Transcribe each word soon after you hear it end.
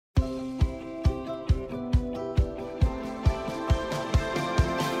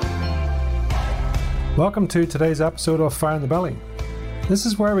Welcome to today's episode of Fire in the Belly. This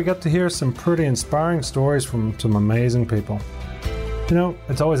is where we get to hear some pretty inspiring stories from some amazing people. You know,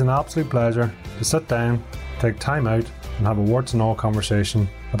 it's always an absolute pleasure to sit down, take time out, and have a warts and all conversation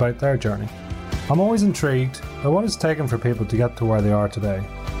about their journey. I'm always intrigued by what it's taken for people to get to where they are today,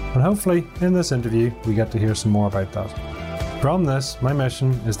 and hopefully in this interview we get to hear some more about that. From this, my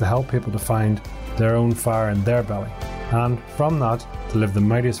mission is to help people to find their own fire in their belly, and from that, to live the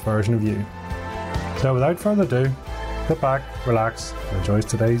mightiest version of you. So without further ado, sit back, relax, and enjoy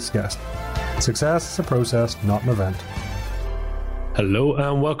today's guest. Success is a process, not an event. Hello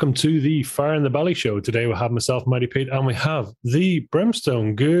and welcome to the Fire in the Belly show. Today we have myself, Mighty Pete, and we have the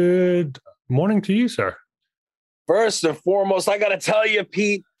Brimstone. Good morning to you, sir. First and foremost, I got to tell you,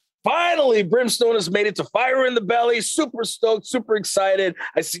 Pete, finally, Brimstone has made it to Fire in the Belly. Super stoked, super excited.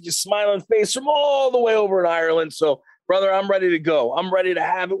 I see your smiling face from all the way over in Ireland. So, brother, I'm ready to go. I'm ready to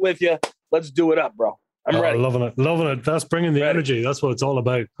have it with you. Let's do it up, bro. I'm ready. Loving it. That's bringing the energy. That's what it's all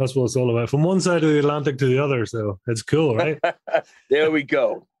about. From one side of the Atlantic to the other. So it's cool, right? There we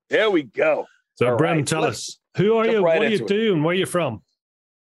go. So, all Brim, tell us, who are you? What do you do? And where are you from?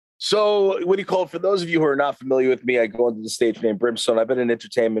 So, what do you call it? For those of you who are not familiar with me, I go under the stage name Brimstone. I've been in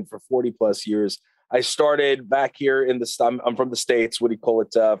entertainment for 40 plus years. I started back here in I'm from the States. What do you call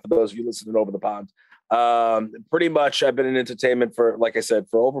it? For those of you listening over the pond. Pretty much I've been in entertainment for, like I said,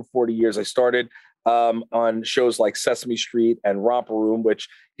 for over 40 years. I started on shows like Sesame Street and Romper Room, which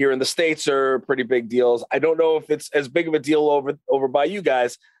here in the States are pretty big deals. I don't know if it's as big of a deal over by you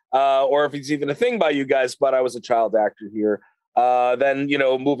guys, or if it's even a thing by you guys, but I was a child actor here. Then,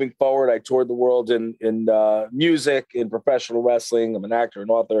 moving forward, I toured the world in music, in professional wrestling. I'm an actor, an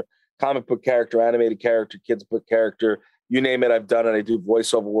author, comic book character, animated character, kids book character. You name it, I've done it. I do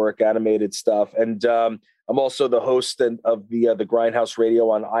voiceover work, animated stuff. And I'm also the host of the Grindhouse Radio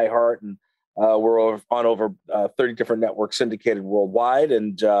on iHeart. And we're on over 30 different networks syndicated worldwide.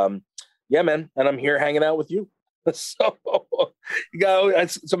 And yeah, man. And I'm here hanging out with you. So,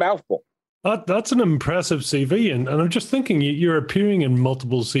 it's a mouthful. That's an impressive CV. And I'm just thinking, you're appearing in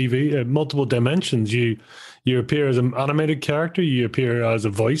multiple multiple dimensions. You appear as an animated character. You appear as a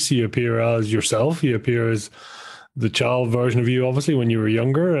voice. You appear as yourself. You appear as the child version of you, obviously, when you were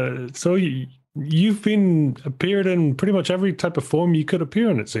younger. So you've appeared in pretty much every type of form you could appear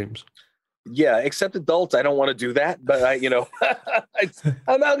in, it seems. Yeah, except adults. I don't want to do that, but I'm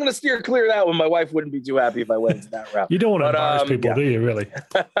not going to steer clear of that one. My wife wouldn't be too happy if I went into that route. You don't want to embarrass people, do you? Really?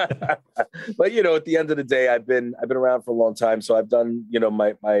 But at the end of the day, I've been around for a long time, so I've done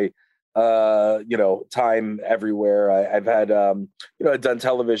my time everywhere. I've had I've done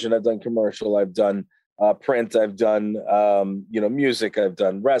television, I've done commercial, I've done print, I've done music, I've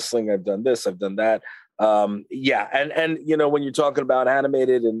done wrestling, I've done this, I've done that. And when you're talking about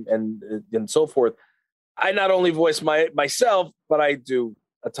animated and so forth, I not only voice myself, but I do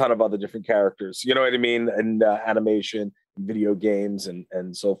a ton of other different characters. You know what I mean? And animation, video games,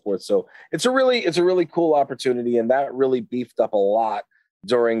 and so forth. So it's a really cool opportunity, and that really beefed up a lot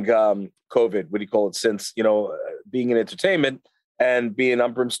during COVID. What do you call it? Since being in entertainment. And being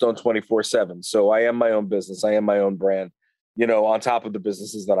on Brimstone 24/7. So I am my own business. I am my own brand, on top of the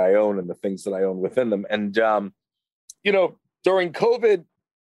businesses that I own and the things that I own within them. And, during COVID,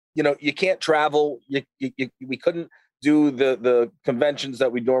 you can't travel. We couldn't do the conventions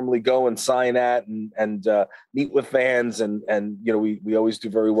that we normally go and sign at and meet with fans. And we always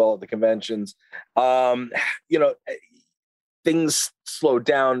do very well at the conventions. Things slowed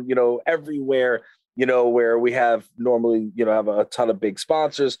down, everywhere. Where we have normally, have a ton of big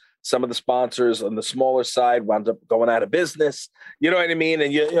sponsors. Some of the sponsors on the smaller side wound up going out of business. You know what I mean?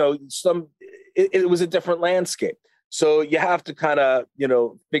 And, it was a different landscape. So you have to kind of,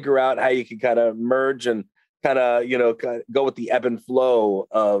 figure out how you can kind of merge and kind of, go with the ebb and flow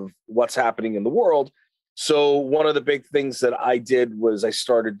of what's happening in the world. So one of the big things that I did was I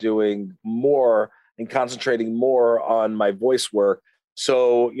started doing more and concentrating more on my voice work.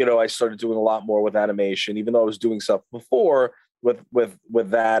 So, I started doing a lot more with animation, even though I was doing stuff before with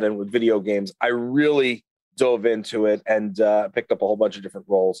that and with video games. I really dove into it and picked up a whole bunch of different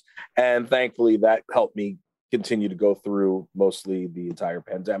roles. And thankfully, that helped me continue to go through mostly the entire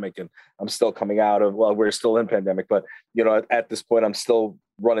pandemic. And I'm still coming out of, we're still in pandemic, but, at this point, I'm still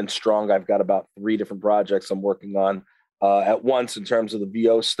running strong. I've got about 3 different projects I'm working on at once in terms of the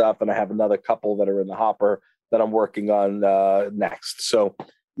VO stuff. And I have another couple that are in the hopper that I'm working on next. So,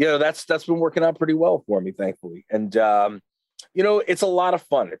 that's been working out pretty well for me, thankfully. And, it's a lot of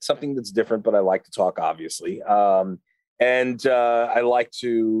fun. It's something that's different, but I like to talk, obviously. And I like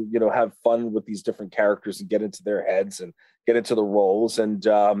to, have fun with these different characters and get into their heads and get into the roles. And,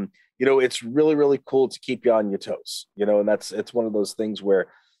 it's really, really cool to keep you on your toes, and it's one of those things where,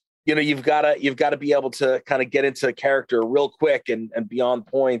 you've got to be able to kind of get into character real quick and be on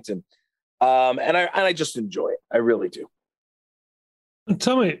point. And I just enjoy it. I really do. And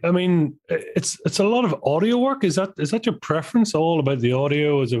tell me, I mean, it's a lot of audio work. Is that your preference? All about the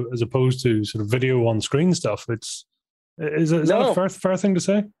audio as opposed to sort of video on screen stuff? Is that No, a fair thing to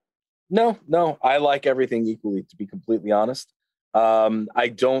say? no. I like everything equally, to be completely honest.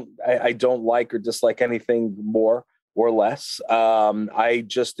 I don't like or dislike anything more or less. I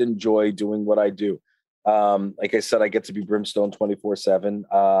just enjoy doing what I do. Like I said, I get to be Brimstone 24/7.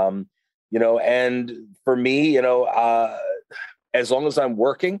 And for me, as long as I'm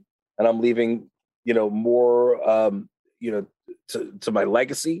working and I'm leaving, more, you know, to my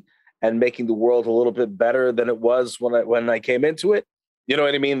legacy and making the world a little bit better than it was when I came into it, you know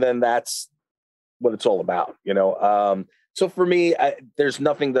what I mean? Then that's what it's all about. So for me, there's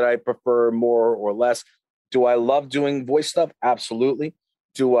nothing that I prefer more or less. Do I love doing voice stuff? Absolutely.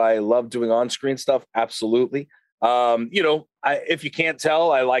 Do I love doing on-screen stuff? Absolutely. If you can't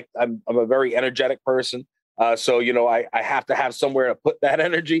tell, I'm a very energetic person. So I have to have somewhere to put that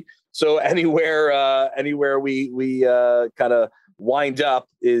energy. So anywhere we kind of wind up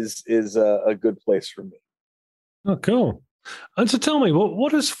is a good place for me. Oh, cool. And so tell me,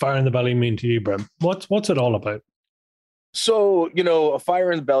 what does Fire in the Belly mean to you, Brim? What's it all about? So, a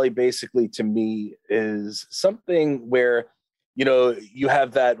fire in the belly basically to me is something where, you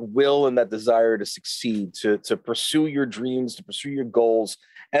have that will and that desire to succeed, to pursue your dreams, to pursue your goals,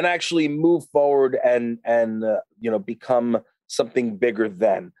 and actually move forward and become something bigger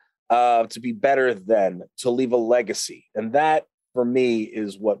than, to be better than, to leave a legacy. And that for me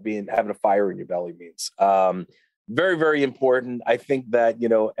is what having a fire in your belly means. Very, very important. I think that,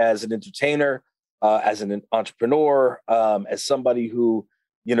 as an entertainer, as an entrepreneur, as somebody who,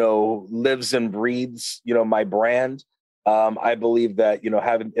 lives and breathes, my brand, I believe that,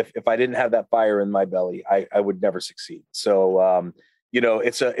 if I didn't have that fire in my belly, I would never succeed. So,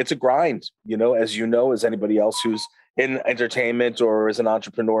 it's a grind, as anybody else who's in entertainment or as an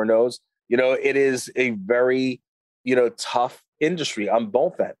entrepreneur knows, it is a very, tough industry on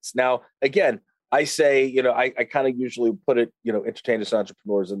both ends. Now, again, I say, I kind of usually put it, entertainers and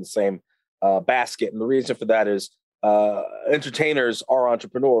entrepreneurs in the same basket. And the reason for that is entertainers are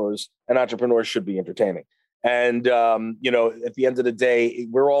entrepreneurs and entrepreneurs should be entertaining. And, at the end of the day,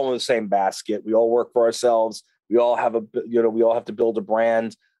 we're all in the same basket. We all work for ourselves. We all have we all have to build a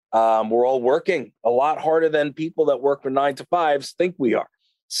brand. We're all working a lot harder than people that work for 9 to 5s think we are.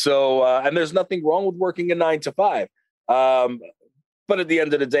 So, and there's nothing wrong with working a 9 to 5. But at the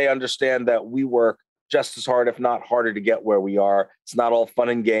end of the day, understand that we work just as hard, if not harder, to get where we are. It's not all fun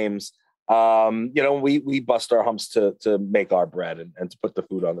and games. We bust our humps to make our bread and to put the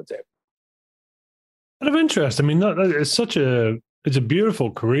food on the table. Out of interest, I mean, it's a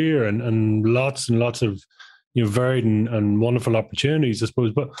beautiful career and lots of varied and wonderful opportunities, I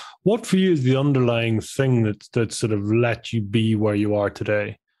suppose. But what for you is the underlying thing that sort of let you be where you are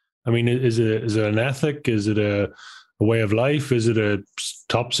today? I mean, is it an ethic? Is it a way of life? Is it a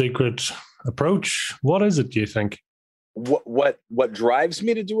top secret approach? What is it, do you think? What drives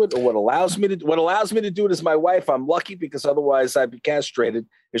me to do it, or what allows me to do it is my wife. I'm lucky because otherwise I'd be castrated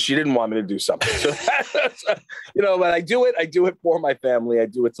if she didn't want me to do something. So but I do it for my family. I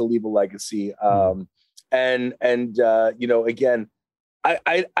do it to leave a legacy. Again, I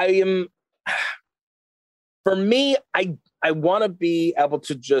am, for me, I want to be able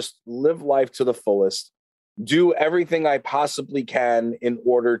to just live life to the fullest, do everything I possibly can in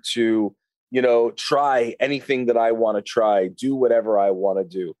order to try anything that I want to try, do whatever I want to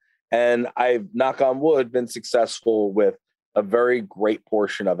do. And I've, knock on wood, been successful with a very great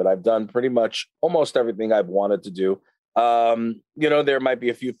portion of it. I've done pretty much almost everything I've wanted to do. There might be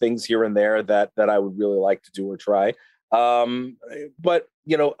a few things here and there that I would really like to do or try. But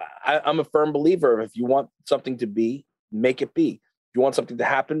I'm a firm believer of, if you want something to be, make it be. If you want something to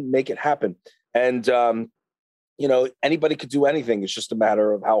happen, make it happen. And, anybody could do anything. It's just a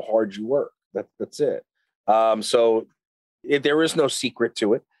matter of how hard you work. That's it. So there is no secret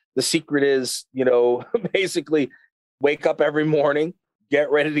to it. The secret is, basically wake up every morning,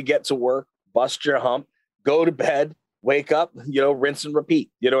 get ready to get to work, bust your hump, go to bed, wake up, rinse and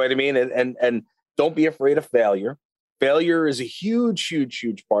repeat. You know what I mean? And don't be afraid of failure. Failure is a huge, huge,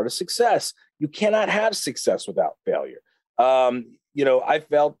 huge part of success. You cannot have success without failure. I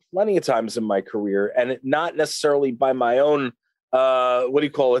failed plenty of times in my career, and not necessarily by my own, not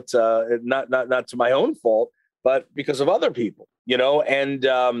to my own fault, but because of other people, and,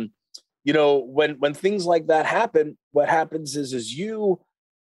 when things like that happen, what happens is you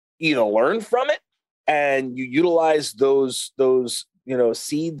either learn from it and you utilize those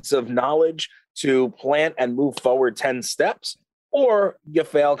seeds of knowledge to plant and move forward 10 steps, or you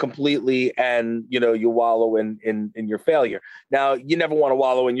fail completely and you wallow in your failure. Now, you never want to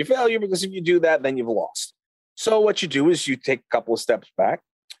wallow in your failure, because if you do that, then you've lost. So what you do is you take a couple of steps back,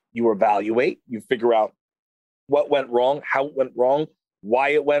 you evaluate, you figure out what went wrong, how it went wrong, why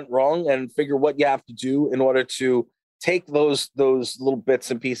it went wrong, and figure what you have to do in order to take those little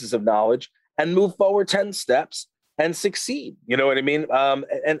bits and pieces of knowledge and move forward 10 steps and succeed. You know what I mean?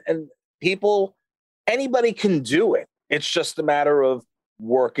 And people, anybody can do it. It's just a matter of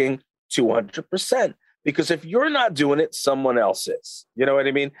working 200%. Because if you're not doing it, someone else is. You know what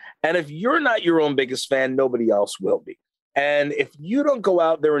I mean? And if you're not your own biggest fan, nobody else will be. And if you don't go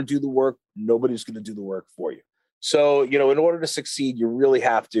out there and do the work, nobody's going to do the work for you. So, in order to succeed, you really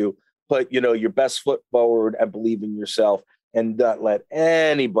have to put, your best foot forward and believe in yourself, and not let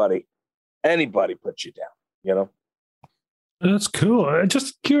anybody put you down, That's cool.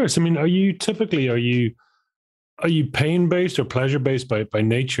 Just curious. I mean, are you pain-based or pleasure-based by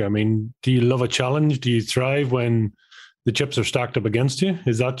nature? I mean, do you love a challenge? Do you thrive when the chips are stacked up against you?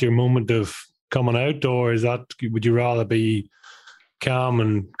 Is that your moment of coming out, or would you rather be calm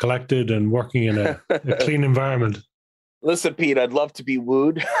and collected and working in a clean environment? Listen, Pete, I'd love to be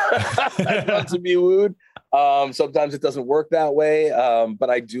wooed. I'd love to be wooed. Sometimes it doesn't work that way, but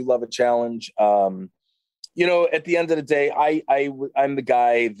I do love a challenge. At the end of the day, I'm the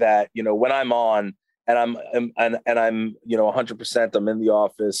guy that, when I'm on, and I'm 100%, I'm in the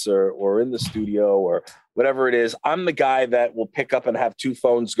office or in the studio or whatever it is, I'm the guy that will pick up and have two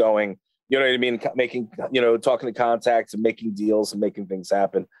phones going, you know what I mean? Making, talking to contacts and making deals and making things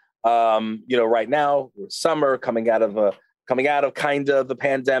happen. Right now we're summer, coming out of kind of the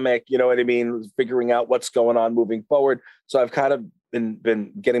pandemic, you know what I mean? Figuring out what's going on moving forward. So I've kind of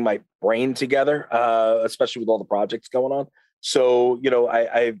been getting my brain together, especially with all the projects going on. So,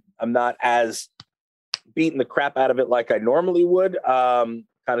 I'm not as beating the crap out of it like I normally would, kind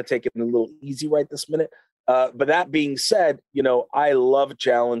of taking it a little easy right this minute. But that being said, I love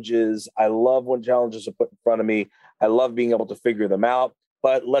challenges. I love when challenges are put in front of me. I love being able to figure them out,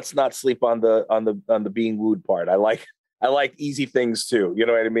 but let's not sleep on the being wooed part. I like easy things too. You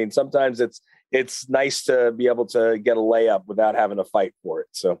know what I mean? Sometimes it's nice to be able to get a layup without having to fight for it.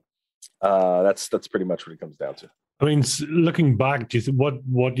 So that's pretty much what it comes down to. I mean, looking back,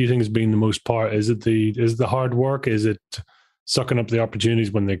 what do you think has been the most part? Is it the hard work? Is it sucking up the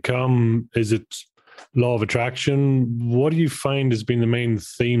opportunities when they come? Is it law of attraction? What do you find has been the main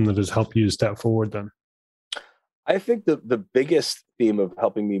theme that has helped you step forward then? I think the biggest theme of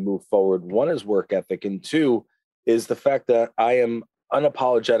helping me move forward, one is work ethic, and two is the fact that I am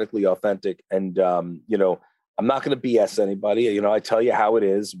unapologetically authentic. And, I'm not going to BS anybody. I tell you how it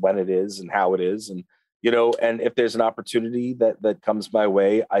is, when it is, and how it is. And, and if there's an opportunity that comes my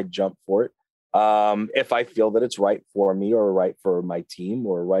way, I jump for it. If I feel that it's right for me or right for my team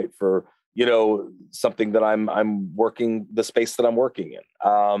or right for, something that I'm working, the space that I'm working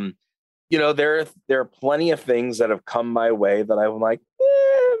in. There are plenty of things that have come my way that I'm like,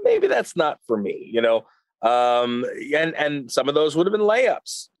 maybe that's not for me, and some of those would have been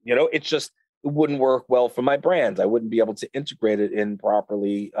layups, it wouldn't work well for my brand. I wouldn't be able to integrate it in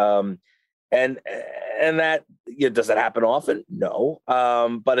properly. And that, does it happen often? No.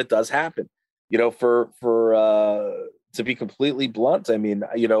 But it does happen, to be completely blunt. I mean,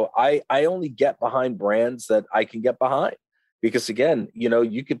 I only get behind brands that I can get behind, because again,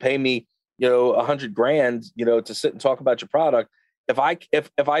 you could pay me, $100,000, to sit and talk about your product. If I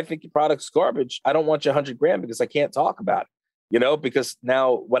think your product's garbage, I don't want you $100,000 because I can't talk about it, because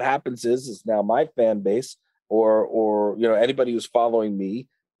now what happens is now my fan base or anybody who's following me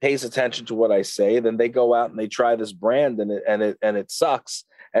pays attention to what I say, then they go out and they try this brand and it sucks.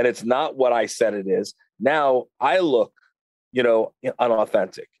 And it's not what I said it is. Now I look,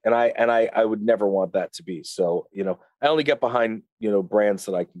 unauthentic, and I would never want that to be. So, I only get behind, brands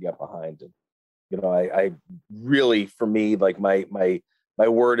that I can get behind. And, I really, for me, like my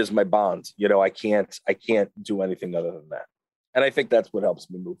word is my bond. I can't do anything other than that. And I think that's what helps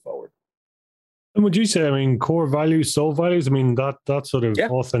me move forward. And would you say, I mean, core values, soul values, I mean, that sort of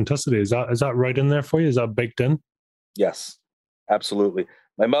authenticity, is that right in there for you? Is that baked in? Yes, absolutely.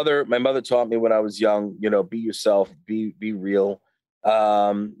 My mother taught me when I was young, be yourself, be real.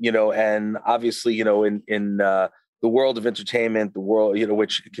 And obviously, in the world of entertainment, the world,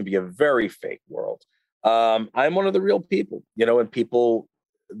 which can be a very fake world. I'm one of the real people, and people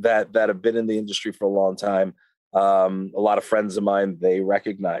that have been in the industry for a long time. A lot of friends of mine, they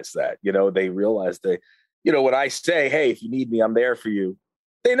recognize that, they realize when I say, hey, if you need me, I'm there for you.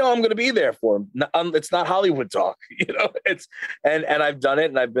 they know I'm going to be there for them. It's not Hollywood talk, it's, and I've done it,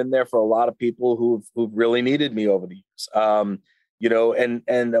 and I've been there for a lot of people who've really needed me over the years. And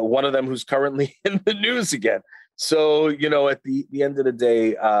one of them who's currently in the news again. So, at the end of the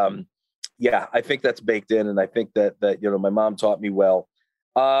day, yeah, I think that's baked in. And I think that, my mom taught me well.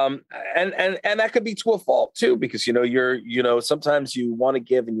 And that could be to a fault too, because, sometimes you want to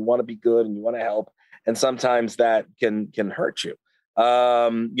give and you want to be good and you want to help. And sometimes that can hurt you,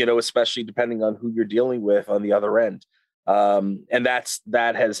 especially depending on who you're dealing with on the other end. And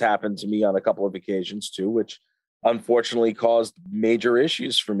that has happened to me on a couple of occasions too, which unfortunately caused major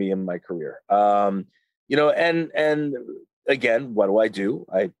issues for me in my career. And again, what do?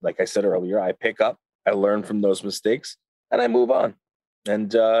 Like I said earlier, I pick up, I learn from those mistakes, and I move on.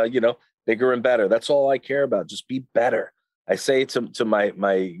 And bigger and better. That's all I care about. Just be better. I say to my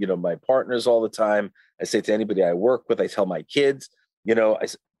partners all the time. I say to anybody I work with, I tell my kids, I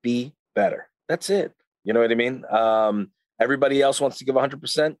say, be better. That's it. You know what I mean? Everybody else wants to give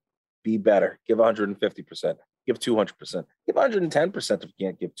 100%. Be better. Give 150%. Give 200%. Give 110% if you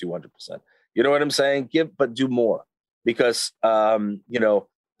can't give 200%. You know what I'm saying? Give, but do more, because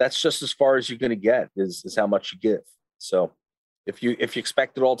that's just as far as you're going to get is how much you give. So if you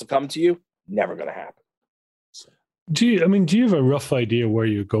expect it all to come to you, never going to happen. So. Do you have a rough idea where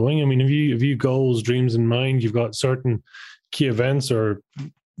you're going? I mean, have you goals, dreams in mind? You've got certain key events or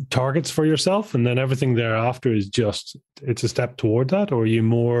targets for yourself, and then everything thereafter is it's a step toward that? Or are you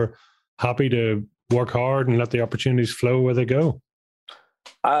more happy to work hard and let the opportunities flow where they go?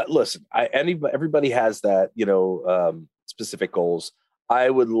 Listen, everybody has that, specific goals. I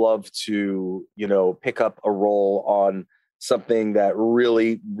would love to, pick up a role on something that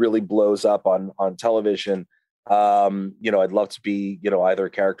really, really blows up on television. I'd love to be, either a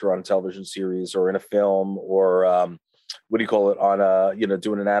character on a television series or in a film, or on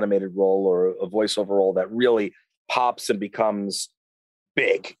doing an animated role or a voiceover role that really pops and becomes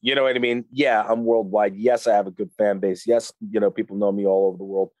big. You know what I mean? Yeah, I'm worldwide. Yes, I have a good fan base. Yes, people know me all over the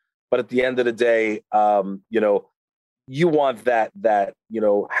world. But at the end of the day, you want that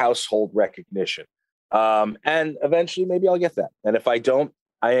household recognition. And eventually maybe I'll get that. And if I don't,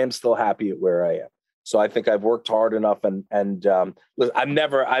 I am still happy at where I am. So I think I've worked hard enough, and I'm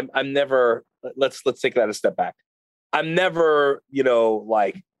never, let's take that a step back. I'm never,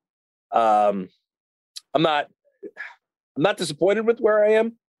 I'm not disappointed with where I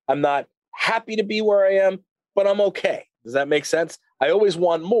am. I'm not happy to be where I am, but I'm okay. Does that make sense? I always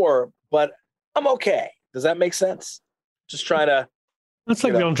want more, but I'm okay. Does that make sense? Just trying to. That's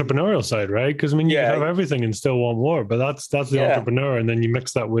like the entrepreneurial side, right? Because you can have everything and still want more, but that's the entrepreneur, and then you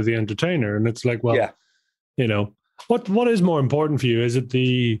mix that with the entertainer, and it's like, well, what is more important for you? Is it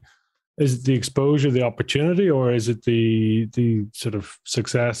the exposure, the opportunity, or is it the sort of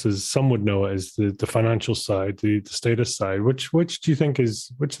success, as some would know it, as the financial side, the status side? Which do you think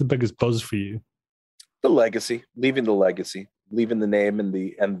is the biggest buzz for you? The legacy, leaving the name and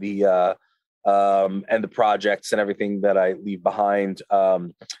the projects and everything that I leave behind.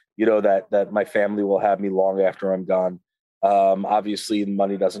 That my family will have me long after I'm gone. Obviously,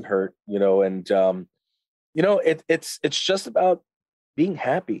 money doesn't hurt, it's just about being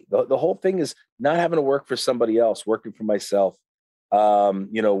happy. The whole thing is not having to work for somebody else, working for myself,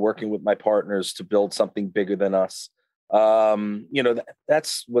 working with my partners to build something bigger than us.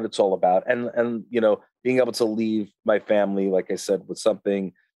 That's what it's all about. And being able to leave my family, like I said, with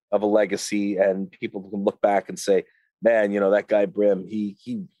something of a legacy, and people can look back and say, man, that guy Brim, he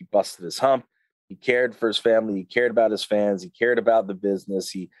busted his hump. He cared for his family. He cared about his fans. He cared about the business.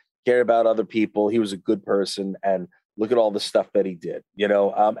 He cared about other people. He was a good person. And look at all the stuff that he did,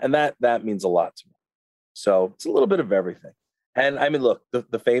 and that means a lot to me. So it's a little bit of everything. And I mean, look,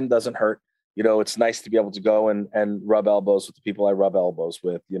 the fame doesn't hurt. It's nice to be able to go and rub elbows with the people I rub elbows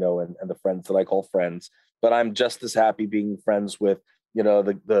with, and the friends that I call friends. But I'm just as happy being friends with,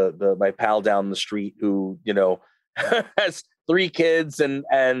 my pal down the street who, has 3 kids and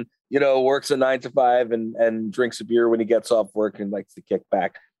works a 9 to 5 and drinks a beer when he gets off work and likes to kick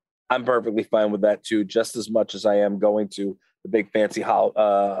back. I'm perfectly fine with that too, just as much as I am going to the big fancy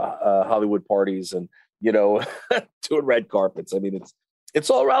Hollywood parties and, doing red carpets. I mean, it's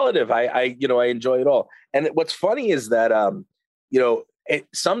all relative. I enjoy it all. And what's funny is that,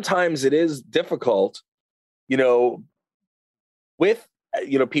 sometimes it is difficult, with,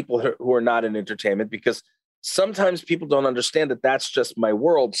 people who are not in entertainment, because sometimes people don't understand that that's just my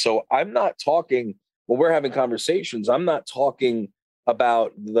world. So I'm not talking, when we're having conversations, I'm not talking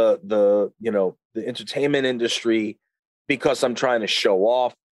about the entertainment industry because I'm trying to show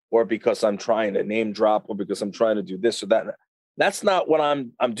off, or because I'm trying to name drop, or because I'm trying to do this or that. That's not what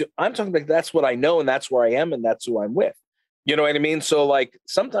I'm talking about. That's what I know, and that's where I am, and that's who I'm with. You know what I mean? So like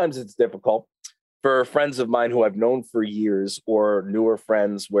sometimes it's difficult for friends of mine who I've known for years or newer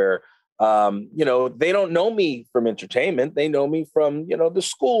friends where they don't know me from entertainment. They know me from, the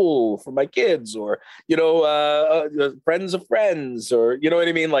school, from my kids, or, friends of friends, or, you know what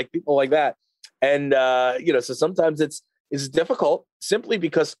I mean? Like people like that. And, so sometimes it's difficult simply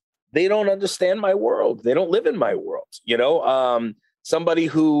because they don't understand my world. They don't live in my world, somebody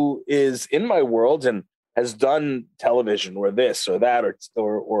who is in my world and has done television or this or that,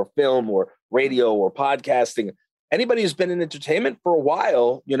 or film or radio or podcasting. Anybody who's been in entertainment for a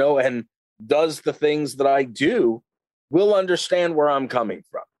while, and does the things that I do will understand where I'm coming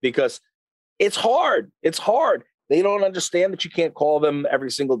from, because it's hard. It's hard. They don't understand that you can't call them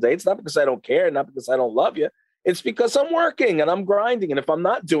every single day. It's not because I don't care, not because I don't love you. It's because I'm working and I'm grinding. And if I'm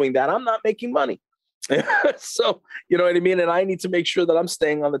not doing that, I'm not making money. So, you know what I mean? And I need to make sure that I'm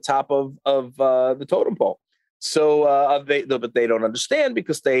staying on the top of the totem pole. So but they don't understand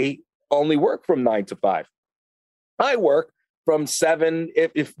because they only work from 9 to 5. I work from 7,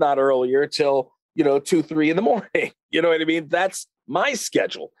 if not earlier, till 2, 3 in the morning. You know what I mean? That's my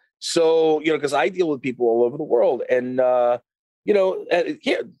schedule. So because I deal with people all over the world, and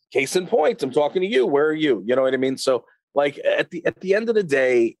here, case in point, I'm talking to you. Where are you? You know what I mean? So like at the end of the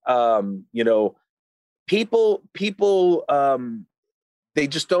day, people they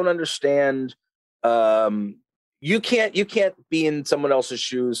just don't understand. You can't be in someone else's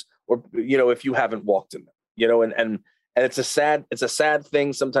shoes, or if you haven't walked in them, and it's a sad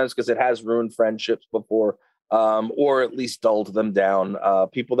thing sometimes, because it has ruined friendships before, or at least dulled them down.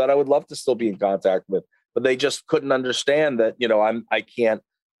 People that I would love to still be in contact with, but they just couldn't understand that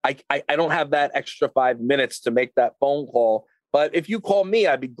I don't have that extra 5 minutes to make that phone call. But if you call me,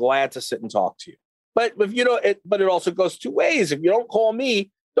 I'd be glad to sit and talk to you. But if but it also goes two ways. If you don't call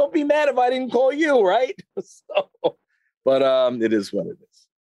me, don't be mad if I didn't call you, right? So, but it is what it is.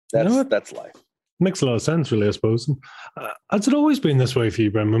 That's life. Makes a lot of sense, really, I suppose. Has it always been this way for you,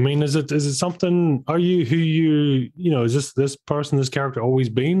 Brim? I mean, is it something? Are you who you? Is this person, this character, always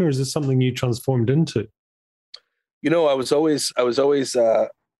been, or is this something you transformed into? I was always the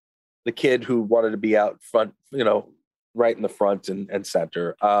kid who wanted to be out front, right in the front and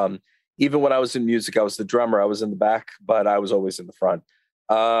center. Even when I was in music, I was the drummer. I was in the back, but I was always in the front.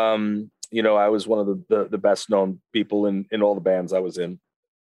 I was one of the best known people in all the bands I was in,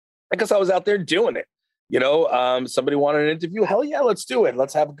 because I was out there doing it. Somebody wanted an interview. Hell yeah, let's do it.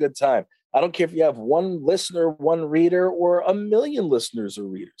 Let's have a good time. I don't care if you have one listener, one reader, or a million listeners or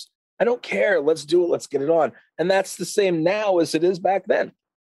readers. I don't care. Let's do it. Let's get it on. And that's the same now as it is back then.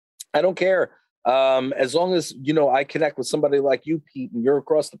 I don't care. As long as, I connect with somebody like you, Pete, and you're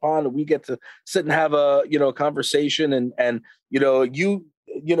across the pond, and we get to sit and have a, conversation, and you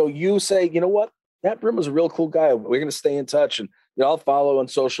say, you know what, that Brim was a real cool guy. We're going to stay in touch, and I'll follow on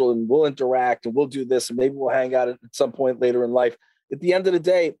social, and we'll interact, and we'll do this, and maybe we'll hang out at some point later in life. At the end of the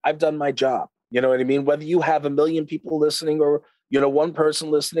day, I've done my job. You know what I mean? Whether you have 1 million people listening, or, one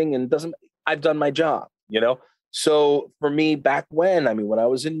person listening, and I've done my job, So for me, back when I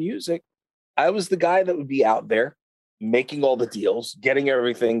was in music, I was the guy that would be out there making all the deals, getting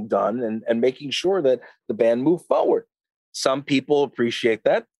everything done, and making sure that the band moved forward. Some people appreciate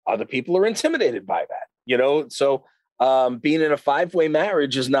that. Other people are intimidated by that, So being in a 5-way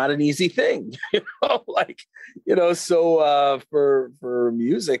marriage is not an easy thing, So for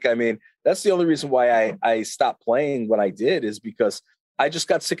music, that's the only reason why I stopped playing when I did, is because I just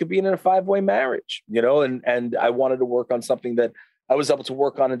got sick of being in a 5-way marriage, and I wanted to work on something that I was able to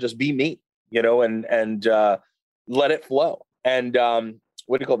work on and just be me, and let it flow. And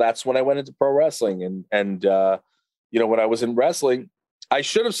that's when I went into pro wrestling, and when I was in wrestling, I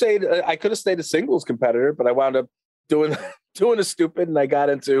could have stayed a singles competitor, but I wound up doing a stupid, and I got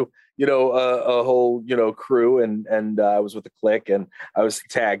into a whole crew, and I was with the Clique, and I was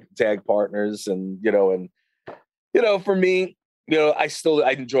tag partners, and for me,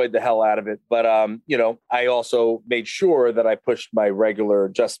 I enjoyed the hell out of it, but I also made sure that I pushed my regular,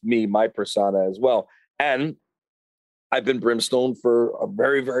 just me, my persona as well. And I've been Brimstone for a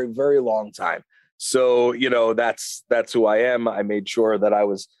very, very, very long time. So, that's who I am. I made sure that I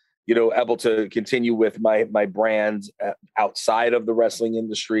was, able to continue with my brand outside of the wrestling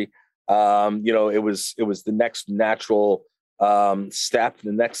industry. It was the next natural step,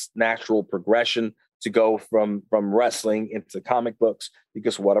 the next natural progression to go from wrestling into comic books,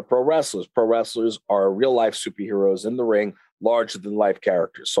 because what are pro wrestlers? Pro wrestlers are real life superheroes in the ring, larger than life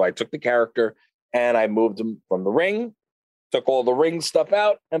characters. So I took the character and I moved him from the ring, took all the ring stuff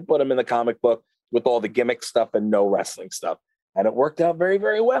out, and put him in the comic book with all the gimmick stuff and no wrestling stuff. and it worked out very,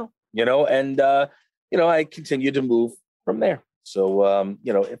 very well, and I continued to move from there. So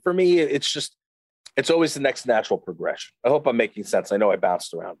for me, it's always the next natural progression. I hope I'm making sense. I know I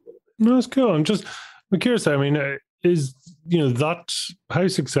bounced around a little bit. No, it's cool. I'm curious. I mean, is that how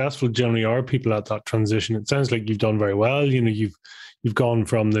successful generally are people at that transition? It sounds like you've done very well. You've gone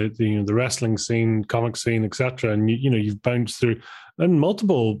from the wrestling scene, comic scene, etc., and you've bounced through and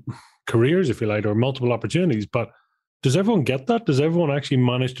multiple careers, if you like, or multiple opportunities. But does everyone get that? Does everyone actually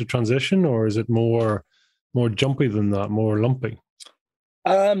manage to transition, or is it more jumpy than that, more lumpy?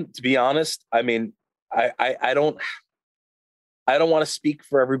 To be honest, I mean, I don't want to speak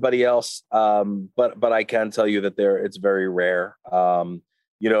for everybody else, but I can tell you that it's very rare.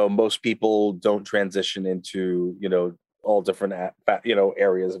 Most people don't transition into all different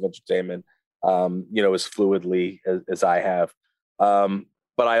areas of entertainment as fluidly as I have.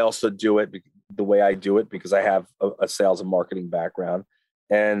 But I also do it the way I do it because I have a sales and marketing background,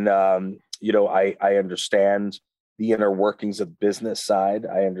 and I understand the inner workings of the business side.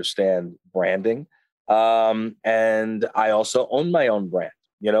 I understand branding. And I also own my own brand,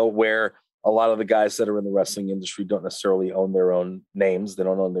 where a lot of the guys that are in the wrestling industry don't necessarily own their own names. They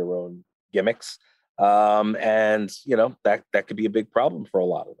don't own their own gimmicks. And that could be a big problem for a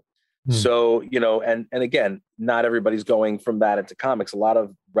lot of them. So, and again, not everybody's going from that into comics. A lot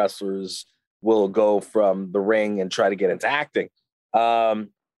of wrestlers will go from the ring and try to get into acting. Problem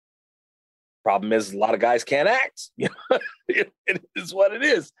is a lot of guys can't act. It is what it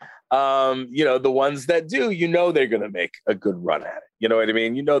is. The ones that do, they're going to make a good run at it. You know what I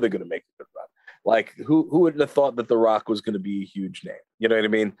mean? They're going to make a good run. Like who wouldn't have thought that The Rock was going to be a huge name? You know what I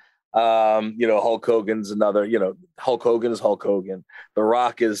mean? Hulk Hogan's another, Hulk Hogan is Hulk Hogan. The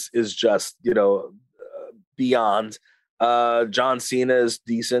Rock is just, beyond. John Cena is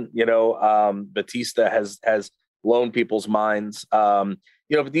decent. Batista has blown people's minds. But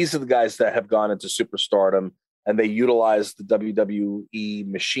these are the guys that have gone into superstardom, and they utilize the WWE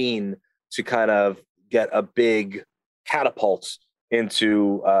machine to kind of get a big catapult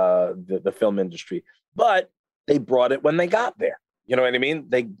into the film industry. But they brought it when they got there. You know what I mean?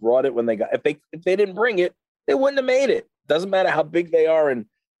 They brought it when they got. If they didn't bring it, they wouldn't have made it. Doesn't matter how big they are in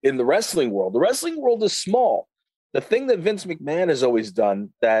the wrestling world. The wrestling world is small. The thing that Vince McMahon has always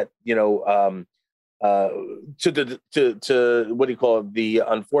done that to what do you call it? The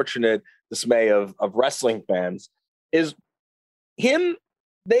unfortunate dismay of wrestling fans is him.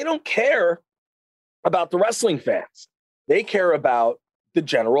 They don't care about the wrestling fans. They care about the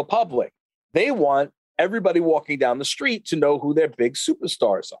general public. They want everybody walking down the street to know who their big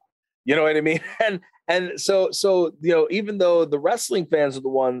superstars are. You know what I mean? And so even though the wrestling fans are the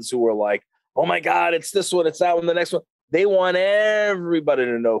ones who are like, oh my God, it's this one, it's that one, the next one, they want everybody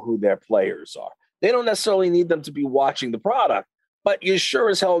to know who their players are. They don't necessarily need them to be watching the product, but you sure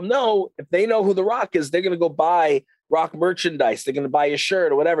as hell know if they know who The Rock is, they're going to go buy Rock merchandise. They're going to buy a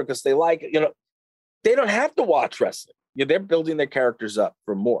shirt or whatever because they like it. They don't have to watch wrestling. They're building their characters up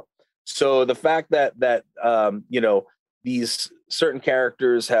for more. So the fact that these certain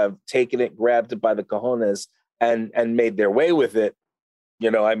characters have taken it, grabbed it by the cojones, and made their way with it,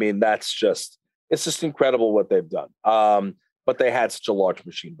 it's just incredible what they've done. But they had such a large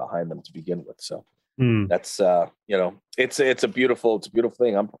machine behind them to begin with. So that's it's a beautiful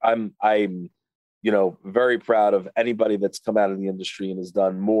thing. I'm very proud of anybody that's come out of the industry and has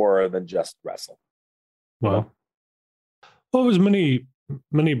done more than just wrestling. Wow. What was Mini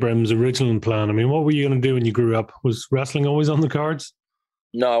Brim's original plan? I mean, what were you going to do when you grew up? Was wrestling always on the cards?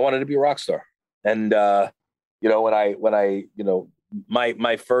 No, I wanted to be a rock star. And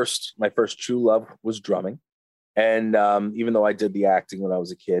my first true love was drumming. And even though I did the acting when I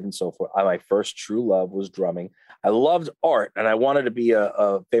was a kid and so forth, my first true love was drumming. I loved art, and I wanted to be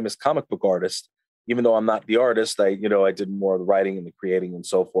a famous comic book artist. Even though I'm not the artist, I did more of the writing and the creating and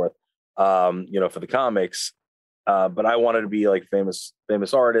so forth, for the comics. But I wanted to be like famous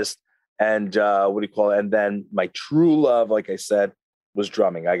artist. And And then my true love, like I said, was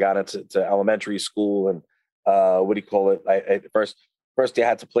drumming. I got into elementary school, and I first you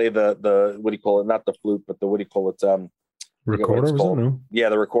had to play the not the flute, but the recorder, was it? No? Yeah,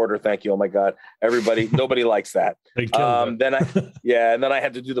 the recorder. Thank you. Oh my God. Nobody likes that. And then I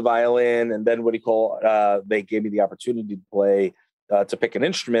had to do the violin, and then they gave me the opportunity to play, to pick an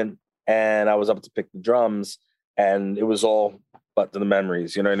instrument, and I was up to pick the drums, and it was all but to the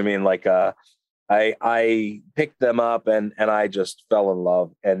memories. You know what I mean? Like, I picked them up and I just fell in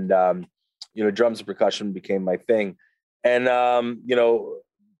love, and, drums and percussion became my thing. And,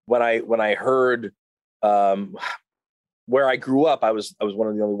 when I heard, where I grew up, I was one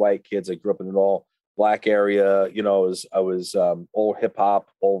of the only white kids. I grew up in an all black area. I was all hip hop,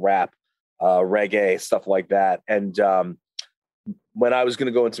 all rap, reggae, stuff like that. And when I was going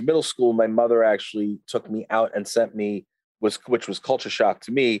to go into middle school, my mother actually took me out and sent me, which was culture shock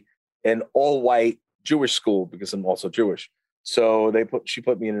to me, an all white Jewish school because I'm also Jewish. So she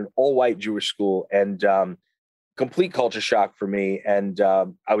put me in an all white Jewish school, and complete culture shock for me. And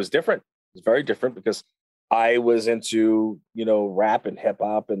I was different. It was very different because I was into, rap and hip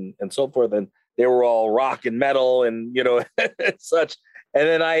hop and so forth. And they were all rock and metal and, such. And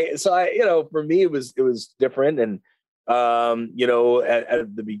then for me, it was different. And,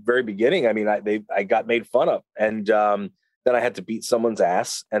 at the very beginning, I mean, I got made fun of, and then I had to beat someone's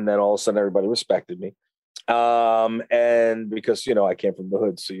ass. And then all of a sudden everybody respected me. And because, I came from the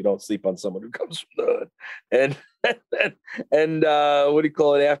hood, so you don't sleep on someone who comes from the hood. And, and what do you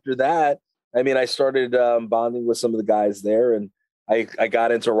call it? After that, I mean, I started bonding with some of the guys there, and I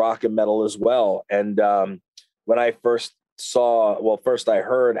got into rock and metal as well. And when I first I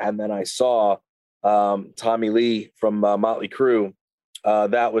heard, and then I saw Tommy Lee from Motley Crue,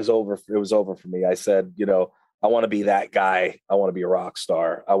 that was over. It was over for me. I said, I want to be that guy. I want to be a rock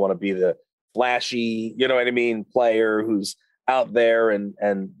star. I want to be the flashy, player who's out there and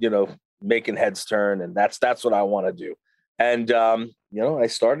making heads turn. And that's what I want to do. And, I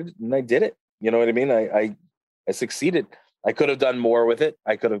started and I did it. You know what I mean? I succeeded. I could have done more with it.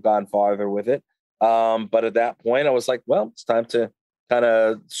 I could have gone farther with it. But at that point I was like, well, it's time to kind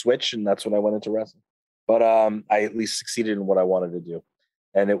of switch. And that's when I went into wrestling. But I at least succeeded in what I wanted to do.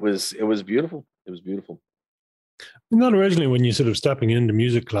 And it was beautiful. It was beautiful. Not originally when you sort of stepping into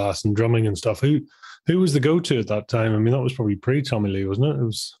music class and drumming and stuff, who was the go-to at that time? I mean, that was probably pre-Tommy Lee, wasn't it? It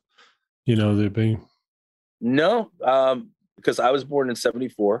was, there'd be... No, because I was born in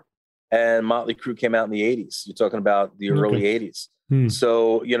 1974 and Motley Crue came out in the 1980s. You're talking about the early 1980s.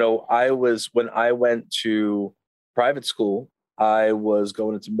 So, when I went to private school, I was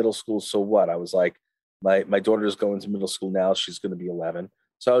going into middle school. So what? I was like, my daughter is going to middle school now. She's going to be 11.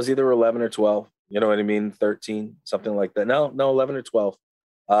 So I was either 11 or 12. You know what I mean? 13, something like that. No, 11 or 12.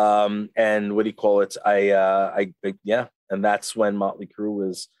 And what do you call it? And that's when Motley Crue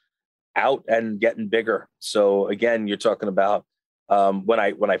was out and getting bigger. So again, you're talking about when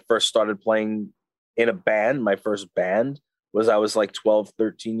I first started playing in a band. My first band I was like 12,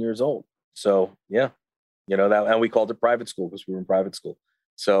 13 years old. So yeah, that, and we called it private school because we were in private school.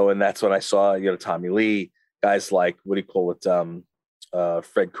 So, and that's when I saw, Tommy Lee, guys like, what do you call it?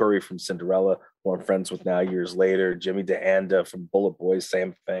 Fred Curry from Cinderella, who I'm friends with now years later. Jimmy DeAnda from Bullet Boys,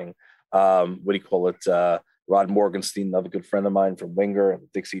 same thing. What do you call it? Rod Morgenstein, another good friend of mine from Winger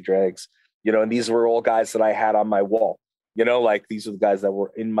and Dixie Dregs. And these were all guys that I had on my wall. Like these are the guys that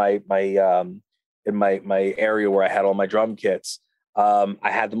were in my area where I had all my drum kits. I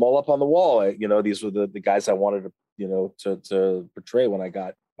had them all up on the wall. These were the guys I wanted to portray when I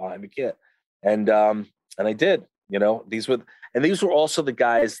got behind the kit, and I did. These were also the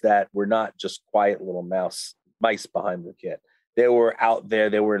guys that were not just quiet little mice behind the kit. They were out there.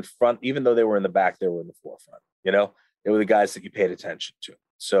 They were in front, even though they were in the back. They were in the forefront. They were the guys that you paid attention to.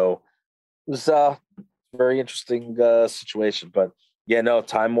 So it was a very interesting situation. But yeah, no,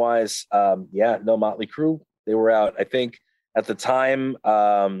 time wise, Motley Crue. They were out. I think at the time,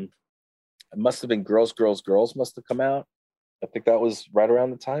 it must have been Girls must have come out. I think that was right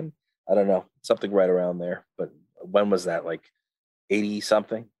around the time. I don't know, something right around there. But when was that? Like 80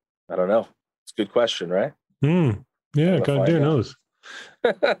 something? I don't know. It's a good question, right? Yeah, God knows.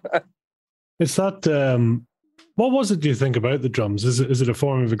 It's that. What was it? Do you think about the drums? Is it a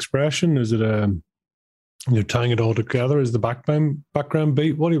form of expression? Is it tying it all together? Is the background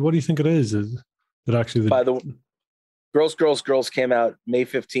beat? What do you think it is? Is it actually by the Girls came out May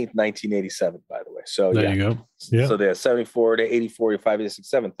 15th, 1987, by the way. So there you go. Yeah. So there, 74 to 84, 5, 6,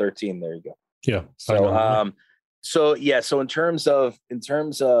 7, 13. There you go. Yeah. So in terms of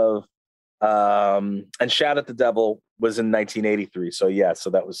and Shout at the Devil was in 1983. So yeah, so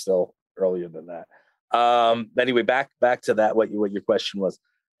that was still earlier than that. Anyway, back to that, what your question was.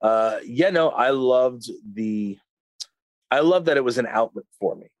 I loved that it was an outlet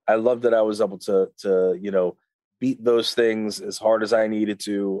for me. I loved that I was able to beat those things as hard as I needed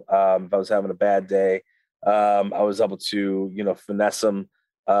to. If I was having a bad day, I was able to, finesse them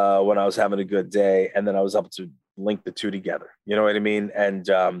when I was having a good day. And then I was able to link the two together. You know what I mean? And,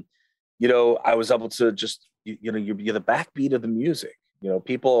 I was able to just, you're the backbeat of the music.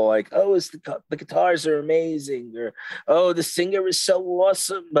 People are like, oh, the guitars are amazing. Or, oh, the singer is so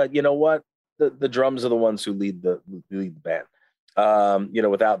awesome. But you know what? The drums are the ones who lead the band.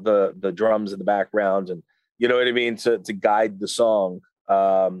 Without the drums in the background and, you know what I mean? To guide the song,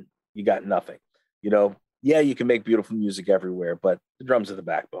 you got nothing. Yeah, you can make beautiful music everywhere, but the drums are the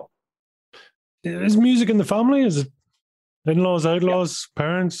backbone. Is music in the family? Is it in-laws, outlaws,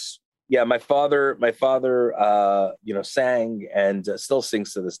 parents? Yeah, my father, sang and still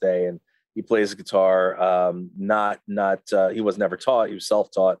sings to this day, and he plays guitar. He was never taught; he was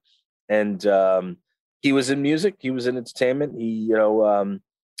self-taught, and he was in music. He was in entertainment.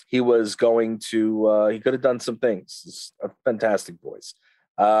 He was going to. He could have done some things. He's a fantastic voice.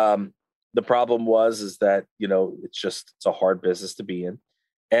 Um, the problem is that it's a hard business to be in,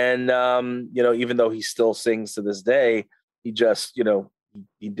 and even though he still sings to this day, he just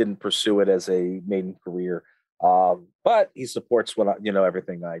he didn't pursue it as a maiden career. But he supports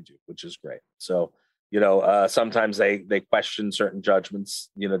everything I do, which is great. So, sometimes they question certain judgments,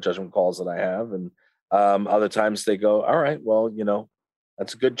 judgment calls that I have. And other times they go, all right, well,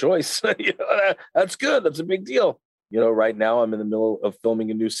 that's a good choice. That's good. That's a big deal. Right now I'm in the middle of filming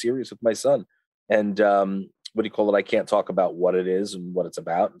a new series with my son. And what do you call it? I can't talk about what it is and what it's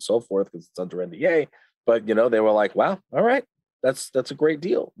about and so forth because it's under NDA. But, they were like, wow, all right. That's a great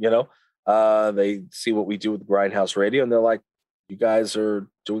deal. They see what we do with Grindhouse Radio and they're like, you guys are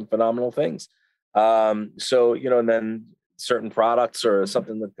doing phenomenal things. So, and then certain products or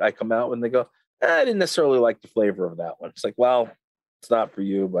something that I come out when they go, I didn't necessarily like the flavor of that one. It's like, well, it's not for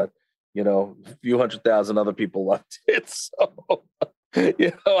you, but a few 100,000 other people loved it. So,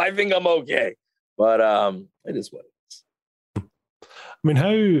 I think I'm okay, but it is what it is. I mean,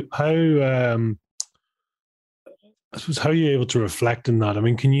 I suppose, how are you able to reflect in that? I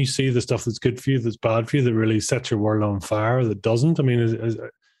mean, can you see the stuff that's good for you, that's bad for you, that really sets your world on fire, that doesn't? I mean,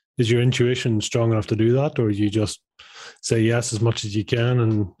 is your intuition strong enough to do that, or you just say yes as much as you can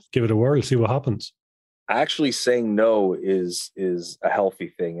and give it a whirl, see what happens? Actually, saying no is a healthy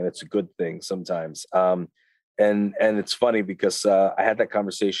thing, and it's a good thing sometimes. And it's funny because I had that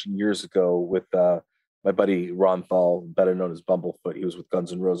conversation years ago with my buddy Ron Thal, better known as Bumblefoot. He was with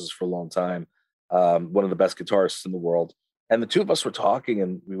Guns N' Roses for a long time. One of the best guitarists in the world. And the two of us were talking,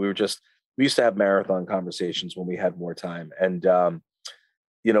 and we used to have marathon conversations when we had more time. And,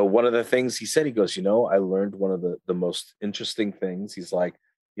 one of the things he said, he goes, I learned one of the most interesting things. He's like,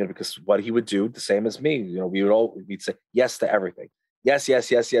 because what he would do, the same as me, we'd say yes to everything. Yes,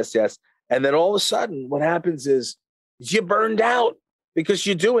 yes, yes, yes, yes. And then all of a sudden what happens is you're burned out because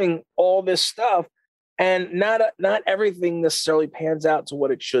you're doing all this stuff and not everything necessarily pans out to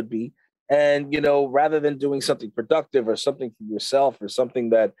what it should be. And, rather than doing something productive or something for yourself or something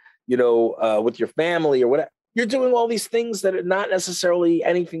that, with your family or whatever, you're doing all these things that are not necessarily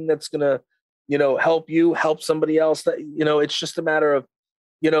anything that's going to, help you, help somebody else. That, it's just a matter of,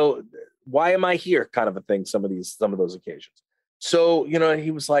 why am I here kind of a thing, some of those occasions. So,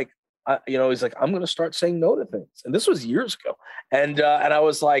 he was like, he's like, I'm going to start saying no to things. And this was years ago. And I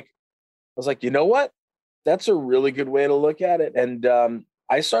was like, you know what? That's a really good way to look at it. And,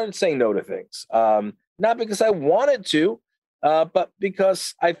 I started saying no to things, not because I wanted to, but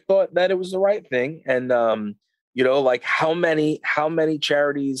because I thought that it was the right thing. And, like how many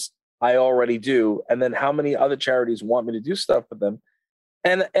charities I already do, and then how many other charities want me to do stuff for them.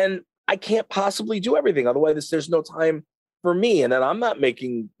 And I can't possibly do everything. Otherwise, there's no time for me. And then I'm not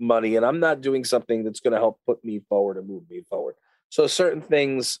making money and I'm not doing something that's going to help put me forward and move me forward. So certain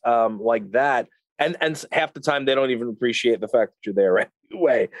things like that. And half the time they don't even appreciate the fact that you're there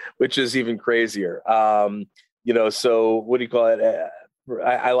anyway, which is even crazier. So what do you call it?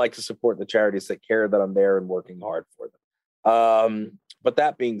 I like to support the charities that care that I'm there and working hard for them. But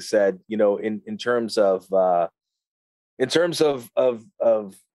that being said, in terms of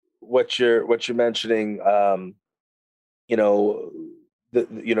what you're mentioning, in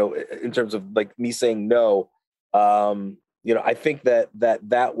terms of like me saying no, I think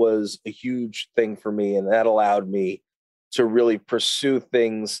that was a huge thing for me, and that allowed me to really pursue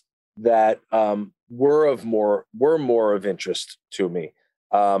things that were more of interest to me,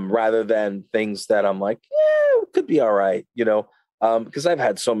 rather than things that I'm like, yeah, it could be all right, because I've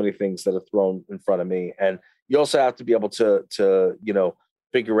had so many things that are thrown in front of me, and you also have to be able to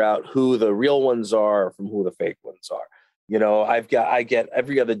figure out who the real ones are from who the fake ones are. I get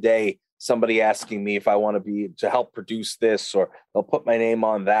every other day somebody asking me if I want to help produce this, or they'll put my name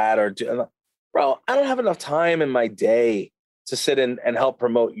on that, bro, I don't have enough time in my day to sit and help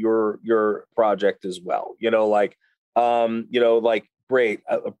promote your project as well. Great,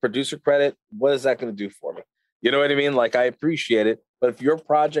 a producer credit. What is that going to do for me? You know what I mean? Like, I appreciate it, but if your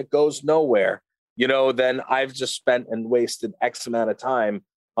project goes nowhere, then I've just spent and wasted X amount of time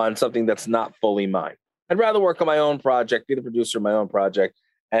on something that's not fully mine. I'd rather work on my own project, be the producer of my own project,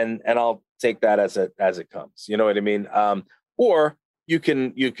 and I'll take that as it comes. You know what I mean? Or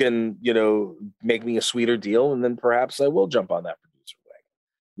make me a sweeter deal, and then perhaps I will jump on that producer wagon.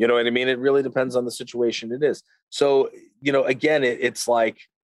 You know what I mean? It really depends on the situation it is. So, again, it's like,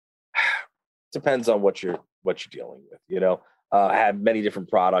 depends on what you're dealing with. I have many different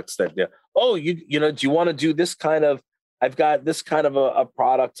products that, do you want to do this kind of, I've got this kind of a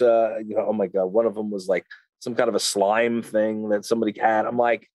product, oh my God, one of them was like some kind of a slime thing that somebody had. I'm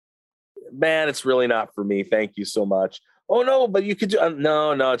like, man, it's really not for me. Thank you so much. Oh no, but you could do,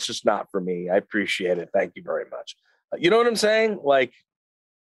 no, it's just not for me. I appreciate it. Thank you very much. You know what I'm saying? Like,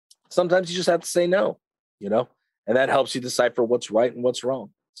 sometimes you just have to say no, and that helps you decipher what's right and what's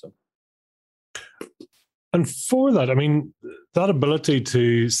wrong. So. And for that, I mean, that ability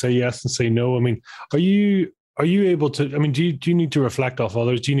to say yes and say no, I mean, are you able to, I mean, do you need to reflect off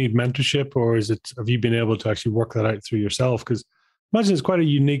others? Do you need mentorship, or have you been able to actually work that out through yourself? Because imagine it's quite a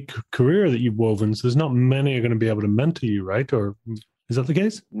unique career that you've woven. So there's not many are going to be able to mentor you, right? Or is that the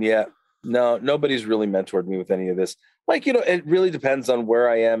case? Yeah, no, nobody's really mentored me with any of this. Like, it really depends on where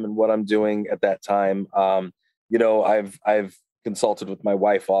I am and what I'm doing at that time. I've consulted with my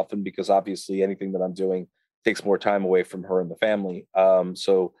wife often, because obviously anything that I'm doing takes more time away from her and the family.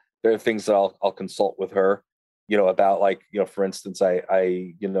 So there are things that I'll consult with her, about, like, for instance,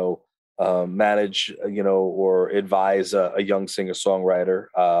 I manage, or advise a young singer-songwriter,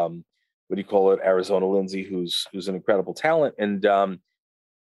 Arizona Lindsay, who's an incredible talent. And,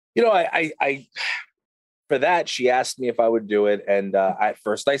 I for that, she asked me if I would do it. And at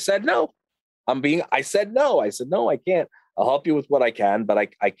first I said no. I said no. I said, no, I can't. I'll help you with what I can, but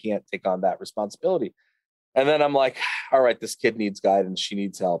I can't take on that responsibility. And then I'm like, all right, this kid needs guidance. She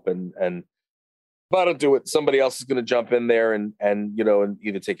needs help. And if I don't do it, somebody else is going to jump in there and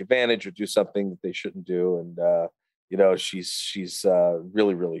either take advantage or do something that they shouldn't do. And, she's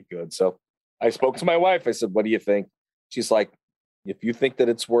really, really good. So I spoke to my wife. I said, what do you think? She's like, if you think that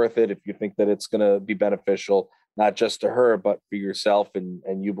it's worth it, if you think that it's going to be beneficial, not just to her, but for yourself,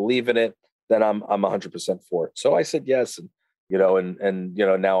 and you believe in it, then I'm 100% for it. So I said yes. And,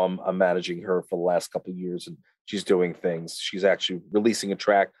 now I'm managing her for the last couple of years, and she's doing things. She's actually releasing a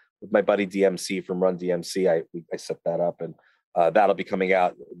track with my buddy DMC from Run DMC. I set that up, and that'll be coming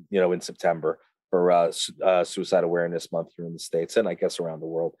out, in September for Suicide Awareness Month here in the States, and I guess around the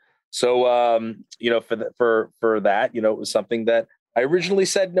world. So, for that, it was something that I originally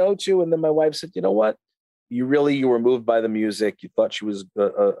said no to. And then my wife said, you know what, you were moved by the music. You thought she was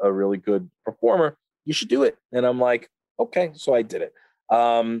a really good performer. You should do it. And I'm like, okay. So I did it.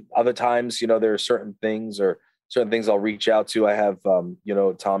 Other times, there are certain things I'll reach out to. I have,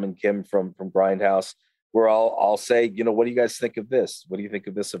 Tom and Kim from Grindhouse, where I'll say, what do you guys think of this? What do you think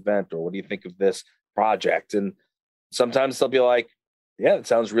of this event? Or what do you think of this project? And sometimes they'll be like, yeah, it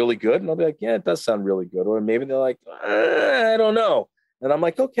sounds really good. And I'll be like, yeah, it does sound really good. Or maybe they're like, I don't know. And I'm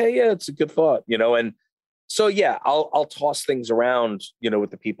like, okay, yeah, it's a good thought, And so, yeah, I'll toss things around,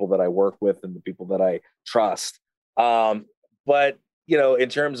 with the people that I work with and the people that I trust. But, in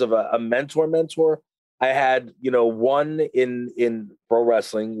terms of a mentor, I had, one in pro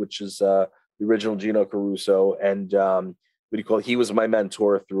wrestling, which is the original Gino Caruso. And he was my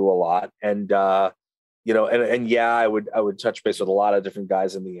mentor through a lot. And, yeah, I would touch base with a lot of different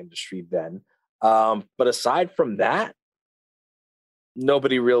guys in the industry then. But aside from that,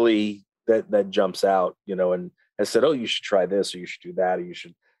 nobody really that jumps out, and has said, oh, you should try this, or you should do that, or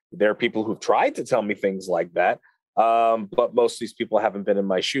there are people who've tried to tell me things like that. But most of these people haven't been in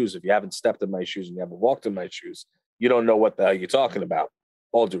my shoes. If you haven't stepped in my shoes and you haven't walked in my shoes, you don't know what the hell you're talking about.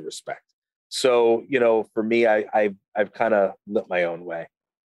 All due respect. So, for me, I've kind of lit my own way,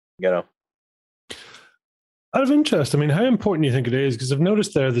 Out of interest, I mean, how important do you think it is? Because I've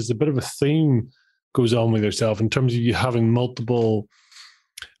noticed there's a bit of a theme goes on with yourself in terms of you having multiple,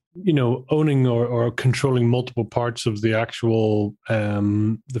 owning or controlling multiple parts of the actual,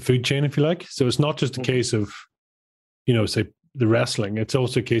 the food chain, if you like. So it's not just a case of, say the wrestling. It's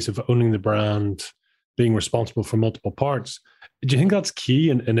also a case of owning the brand, being responsible for multiple parts. Do you think that's key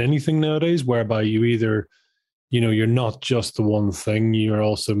in anything nowadays, whereby you either you're not just the one thing, you're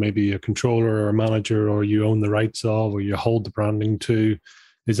also maybe a controller or a manager, or you own the rights of, or you hold the branding too.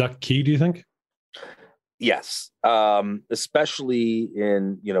 Is that key, do you think? Yes. Especially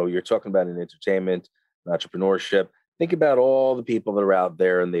in, you're talking about in entertainment, entrepreneurship. Think about all the people that are out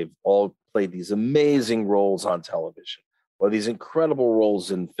there, and they've all played these amazing roles on television or these incredible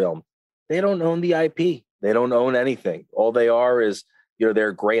roles in film. They don't own the IP. They don't own anything. All they are is,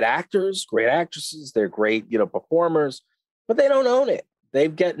 they're great actors, great actresses, they're great, performers, but they don't own it. They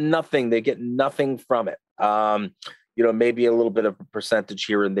get nothing. They get nothing from it. maybe a little bit of a percentage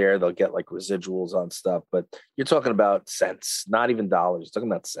here and there. They'll get like residuals on stuff, but you're talking about cents, not even dollars. You're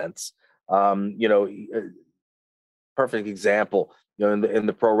talking about cents. Perfect example. In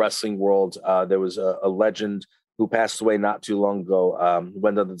the pro wrestling world, there was a legend who passed away not too long ago.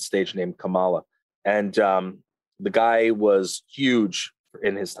 Went under the stage named Kamala, and the guy was huge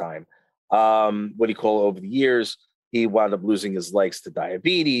in his time. What do you call over the years? He wound up losing his legs to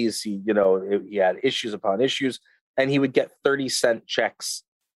diabetes. He had issues upon issues, and he would get 30-cent checks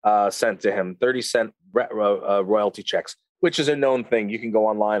sent to him, 30-cent royalty checks, which is a known thing. You can go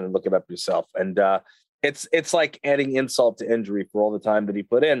online and look it up yourself. And it's like adding insult to injury for all the time that he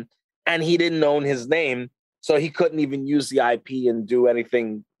put in. And he didn't own his name, so he couldn't even use the IP and do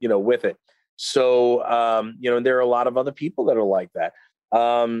anything, with it. So, there are a lot of other people that are like that.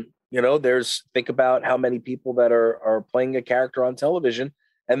 Think about how many people that are playing a character on television,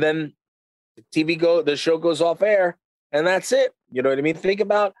 and then the show goes off air, and that's it. You know what I mean? Think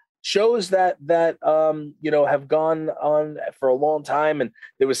about shows that have gone on for a long time and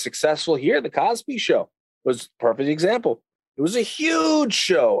it was successful here. The Cosby Show was a perfect example. It was a huge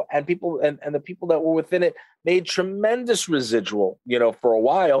show, and people and the people that were within it made tremendous residual, for a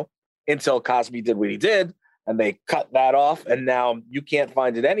while, until Cosby did what he did, and they cut that off, and now you can't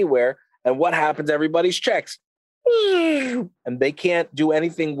find it anywhere. And what happens? Everybody's checks, and they can't do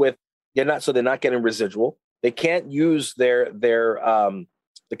anything with. They're not getting residual. They can't use their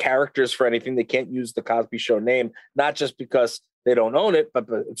the characters for anything. They can't use the Cosby Show name, not just because they don't own it, but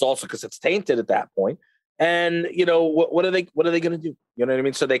it's also because it's tainted at that point. And what are they going to do? You know what I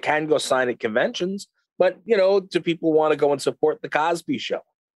mean? So they can go sign at conventions, but do people want to go and support the Cosby Show?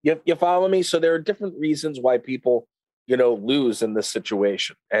 You follow me? So there are different reasons why people lose in this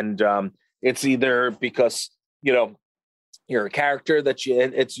situation, and it's either because you're a character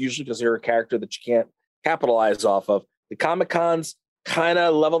it's usually because you're a character that you can't capitalize off of. The Comic-Cons kind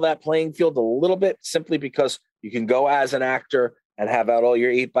of level that playing field a little bit, simply because you can go as an actor and have out all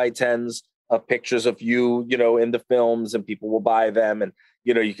your 8x10s of pictures of you, in the films, and people will buy them, and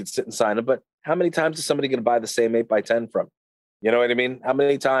you can sit and sign them. But how many times is somebody going to buy the same 8x10 from? You know what I mean? How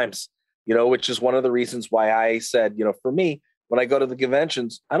many times? Which is one of the reasons why I said, for me, when I go to the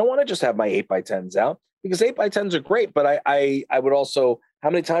conventions, I don't want to just have my 8x10s out, because 8x10s are great, but I would also,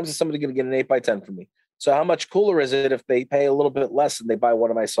 how many times is somebody going to get an 8x10 from me? So how much cooler is it if they pay a little bit less and they buy one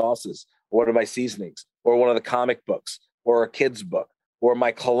of my sauces, or one of my seasonings, or one of the comic books, or a kid's book, or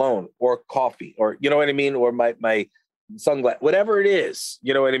my cologne, or coffee, or you know what I mean, or my sunglass, whatever it is,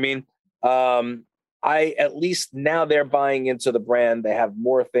 you know what I mean? I at least now they're buying into the brand. They have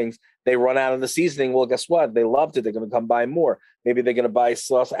more things. They run out of the seasoning. Well, guess what? They loved it. They're going to come buy more. Maybe they're going to buy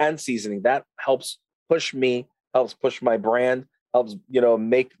sauce and seasoning. That helps push me, helps push my brand, helps,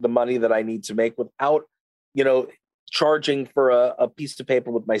 make the money that I need to make without, charging for a piece of paper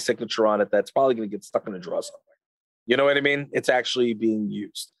with my signature on it. That's probably going to get stuck in a drawer somewhere. You know what I mean? It's actually being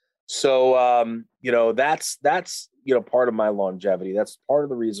used. So, that's part of my longevity. That's part of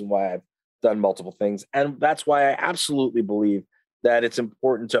the reason why I've done multiple things. And that's why I absolutely believe that it's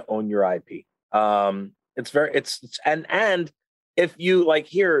important to own your IP. And if you like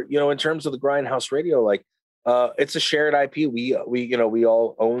here, in terms of the Grindhouse Radio, like, it's a shared IP. We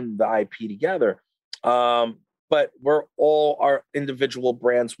all own the IP together. But we're all our individual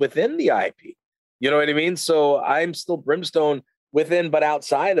brands within the IP. You know what I mean? So I'm still Brimstone within, but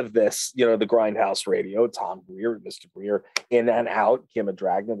outside of this, the Grindhouse Radio, Tom Greer, Mr. Greer, in and out, Kim and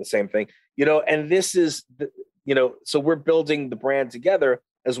Dragna, the same thing, and this is, so we're building the brand together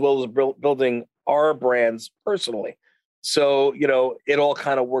as well as building our brands personally. So, it all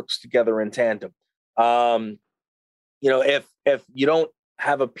kind of works together in tandem. If you don't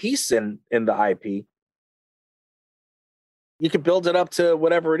have a piece in the IP, you could build it up to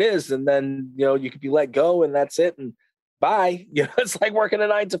whatever it is, and then, you could be let go, and that's it. And bye. It's like working a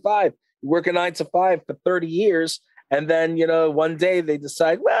 9 to 5. You work a 9 to 5 for 30 years. And then, one day they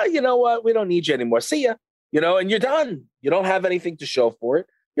decide, well, you know what? We don't need you anymore. See ya, and you're done. You don't have anything to show for it.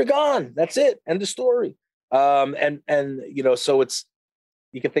 You're gone. That's it. End of story. So it's,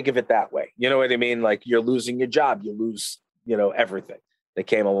 you can think of it that way. You know what I mean? Like, you're losing your job. You lose, everything that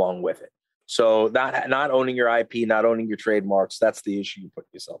came along with it. So not owning your IP, not owning your trademarks, that's the issue you put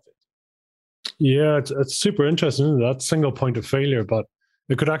yourself in. Yeah, it's super interesting, isn't it? That single point of failure, but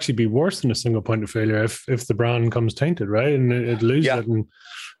it could actually be worse than a single point of failure if the brand comes tainted, right? And it loses it. And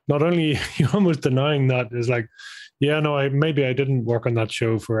not only you're almost denying that, is like, yeah, no, maybe I didn't work on that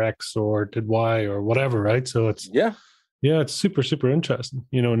show for X or did Y or whatever, right? So it's it's super, super interesting,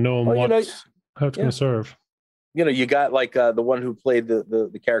 knowing how it's going to serve. You got like the one who played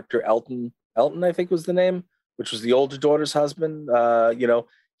the character Elton, I think was the name, which was the older daughter's husband,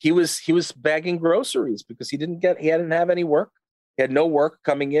 he was bagging groceries because he hadn't have any work. He had no work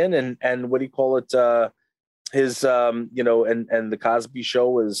coming in, and what do you call it? His and the Cosby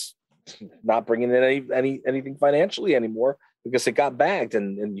Show was not bringing in anything financially anymore because it got bagged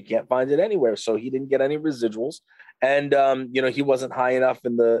and you can't find it anywhere. So he didn't get any residuals, and he wasn't high enough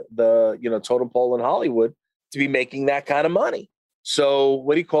in the totem pole in Hollywood to be making that kind of money. So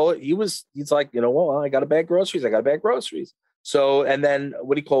what do you call it? He's like, well, I got to bag groceries. So, and then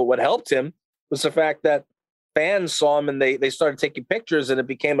what helped him was the fact that fans saw him and they started taking pictures, and it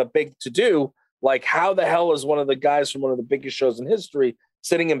became a big to-do. Like, how the hell is one of the guys from one of the biggest shows in history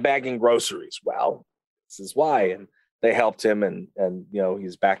sitting and bagging groceries? Well, this is why. And they helped him, and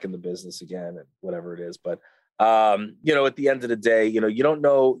he's back in the business again and whatever it is. But, at the end of the day, you don't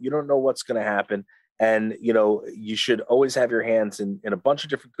know what's going to happen. And, you should always have your hands in a bunch of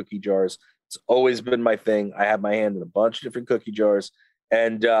different cookie jars. It's always been my thing. I have my hand in a bunch of different cookie jars.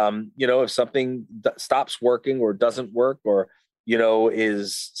 And, if something stops working or doesn't work or,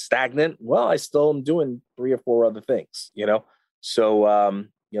 is stagnant, well, I still am doing 3 or 4 other things, So,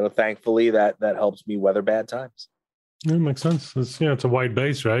 thankfully that helps me weather bad times. Yeah, it makes sense. It's a wide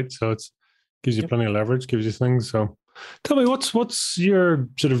base, right? So gives you plenty of leverage, gives you things. So tell me, what's your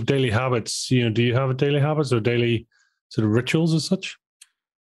sort of daily habits? Do you have a daily habits or daily sort of rituals as such?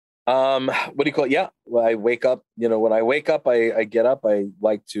 What do you call it? Yeah. When I wake up, I get up. I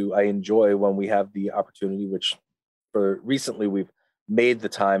enjoy when we have the opportunity, which recently we've made the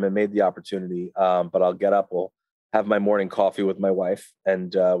time and made the opportunity. But I'll get up, we'll have my morning coffee with my wife,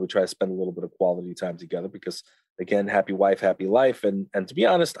 and we try to spend a little bit of quality time together because, again, happy wife, happy life. And to be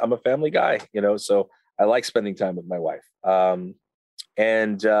honest, I'm a family guy, so I like spending time with my wife. When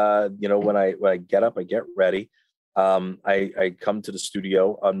I get up, I get ready. I come to the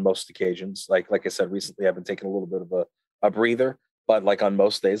studio on most occasions. Like I said, recently I've been taking a little bit of a breather, but like on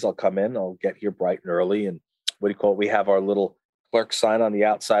most days I'll come in, I'll get here bright and early. And what do you call it? We have our little clerk sign on the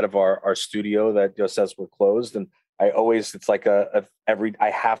outside of our studio that just says we're closed. And it's like I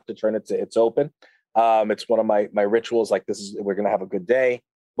have to turn it to it's open. It's one of my rituals. Like, we're going to have a good day.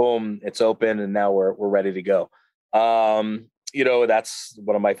 Boom, it's open. And now we're ready to go. That's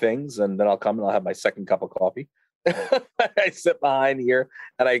one of my things. And then I'll come and I'll have my second cup of coffee. I sit behind here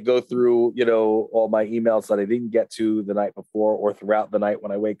and I go through, all my emails that I didn't get to the night before or throughout the night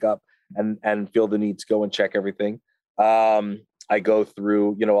when I wake up and feel the need to go and check everything. I go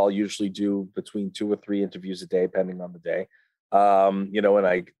through, I'll usually do between 2 or 3 interviews a day, depending on the day. And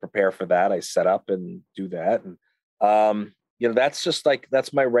I prepare for that. I set up and do that. And, that's just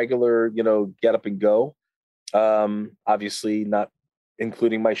that's my regular, get up and go. Obviously not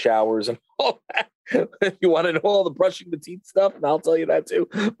including my showers and all that. If you want to know all the brushing the teeth stuff, and I'll tell you that too.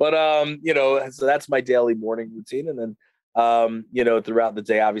 But, so that's my daily morning routine. And then, throughout the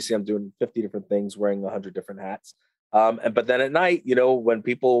day, obviously I'm doing 50 different things, wearing 100 different hats. But then at night, when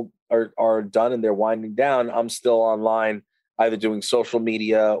people are done and they're winding down, I'm still online, either doing social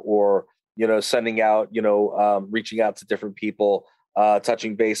media or, sending out, reaching out to different people,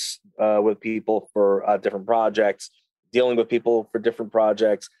 touching base with people for different projects, dealing with people for different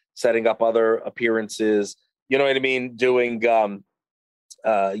projects, setting up other appearances, you know what I mean? Doing,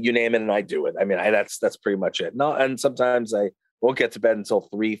 you name it, and I do it. I mean, that's pretty much it. No, and sometimes I won't get to bed until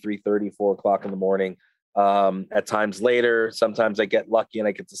 3:30, 4 o'clock in the morning. At times later, sometimes I get lucky and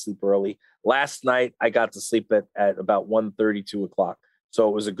I get to sleep early. Last night, I got to sleep at about 1:30, 2 o'clock. So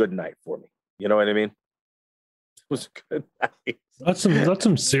it was a good night for me. You know what I mean? It was a good night. That's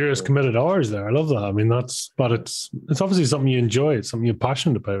some serious committed hours there. I love that. I mean, it's obviously something you enjoy. It's something you're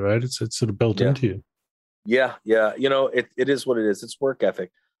passionate about, right? It's sort of built into you. Yeah. It is what it is. It's work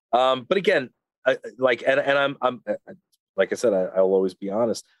ethic. But again, I'm like I said, I'll always be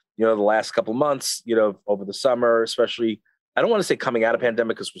honest. The last couple of months, over the summer, especially, I don't want to say coming out of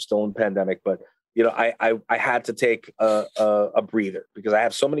pandemic because we're still in pandemic, but I had to take a breather because I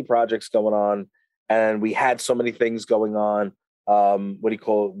have so many projects going on, and we had so many things going on.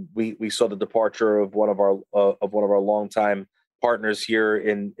 We saw the departure of one of our longtime partners here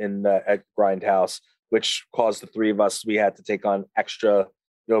at Grindhouse, which caused the 3 of us. We had to take on extra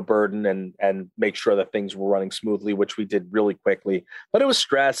burden and make sure that things were running smoothly, which we did really quickly. But it was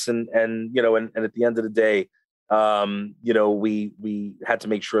stress, and at the end of the day, we had to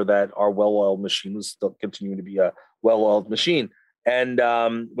make sure that our well-oiled machine was still continuing to be a well-oiled machine. And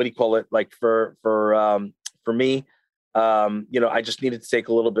like for me, I just needed to take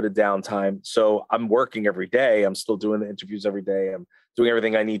a little bit of downtime. So I'm working every day. I'm still doing the interviews every day. I'm doing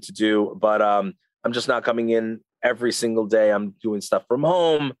everything I need to do, but I'm just not coming in every single day. I'm doing stuff from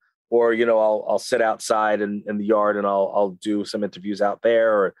home, or I'll sit outside in the yard and I'll do some interviews out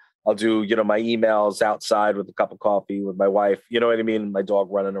there, or I'll do my emails outside with a cup of coffee with my wife. You know what I mean? My dog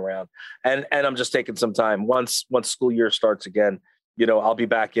running around, and I'm just taking some time. Once school year starts again, I'll be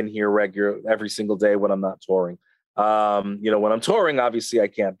back in here every single day when I'm not touring. When I'm touring, obviously I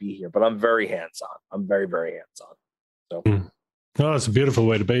can't be here, but I'm very hands on. I'm very, very hands on. So. Oh, it's a beautiful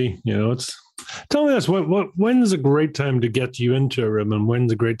way to be. Tell me this: when's a great time to get you into a room, and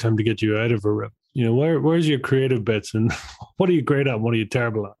when's a great time to get you out of a room? Where's your creative bits, and what are you great at? And what are you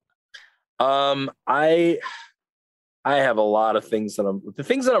terrible at? I have a lot of things the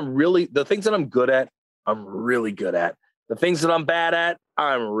things that I'm good at, I'm really good at. The things that I'm bad at,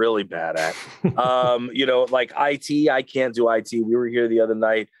 I'm really bad at. Like IT, I can't do IT. We were here the other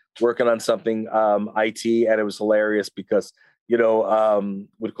night working on something, IT, and it was hilarious because,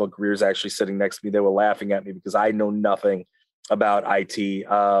 Greer's actually sitting next to me. They were laughing at me because I know nothing about IT.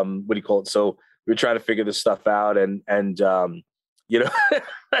 So we were trying to figure this stuff out, and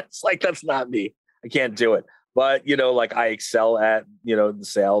it's like, that's not me. I can't do it. But, like I excel at, the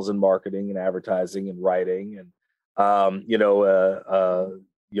sales and marketing and advertising and writing and,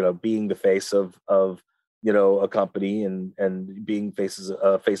 being the face of a company and being face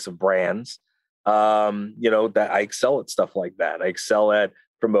of brands. That I excel at stuff like that. I excel at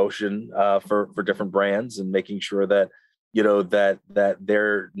promotion for different brands and making sure that, that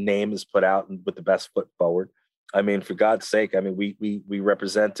their name is put out with the best foot forward. I mean, for God's sake, I mean, we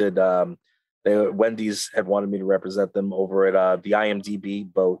represented, Wendy's had wanted me to represent them over at the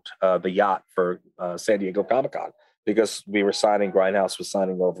IMDb boat, the yacht for San Diego Comic-Con, because Grindhouse was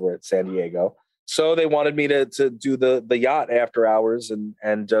signing over at San Diego. So they wanted me to do the yacht after hours,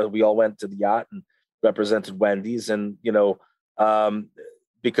 and we all went to the yacht and represented Wendy's, and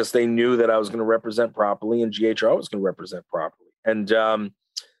because they knew that I was going to represent properly and GHR was going to represent properly. And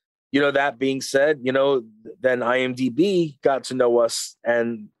that being said, then IMDb got to know us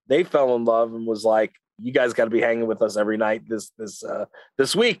and they fell in love and was like, you guys got to be hanging with us every night this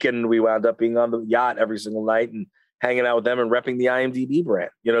week. And we wound up being on the yacht every single night and hanging out with them and repping the IMDb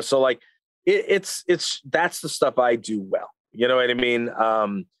brand, so like it's that's the stuff I do well. You know what I mean?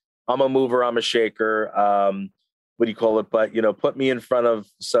 I'm a mover, I'm a shaker. But, put me in front of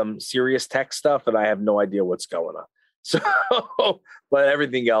some serious tech stuff and I have no idea what's going on. So, but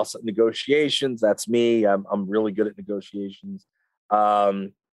everything else, negotiations, that's me. I'm really good at negotiations.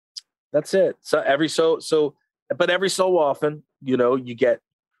 That's it. So every so often, you get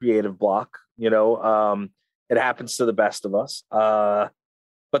creative block, it happens to the best of us.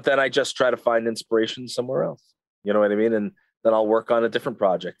 But then I just try to find inspiration somewhere else. You know what I mean? And then I'll work on a different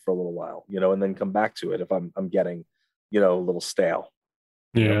project for a little while, and then come back to it if I'm getting, a little stale.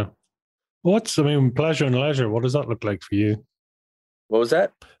 Yeah. Pleasure and leisure, what does that look like for you? What was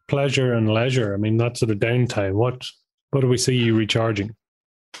that? Pleasure and leisure. I mean, that sort of downtime. What do we see you recharging?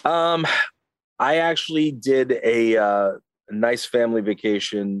 I actually did a nice family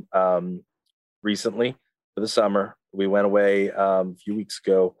vacation recently for the summer. We went away a few weeks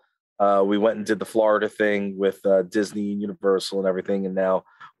ago. We went and did the Florida thing with Disney and Universal and everything. And now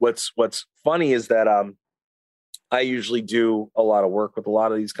what's funny is that I usually do a lot of work with a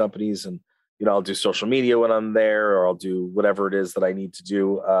lot of these companies, and I'll do social media when I'm there, or I'll do whatever it is that I need to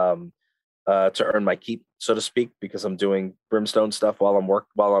do to earn my keep, so to speak, because I'm doing Brimstone stuff while I'm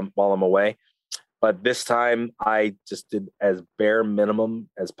away. But this time I just did as bare minimum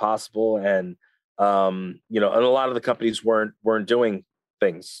as possible, and and a lot of the companies weren't doing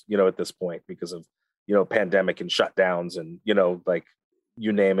things, at this point because of pandemic and shutdowns and like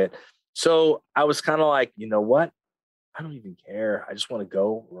you name it. So I was kind of like, you know what? I don't even care. I just want to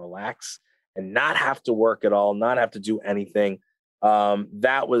go relax and not have to work at all, not have to do anything.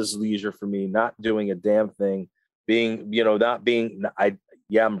 That was leisure for me, not doing a damn thing, I'm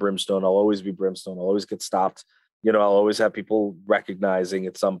Brimstone. I'll always be Brimstone. I'll always get stopped. I'll always have people recognizing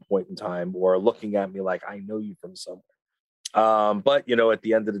at some point in time or looking at me like, I know you from somewhere. But at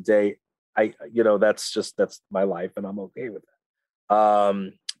the end of the day, that's my life and I'm okay with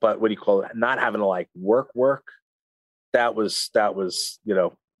that. But not having to like work, that was,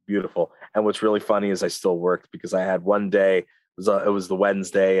 beautiful. And what's really funny is I still worked because I had one day, it was the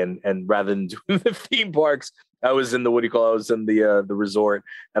Wednesday, and rather than doing the theme parks, I was in the resort,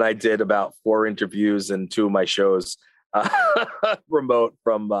 and I did about 4 interviews and 2 of my shows remote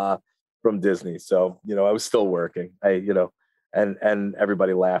from Disney. So, I was still working. And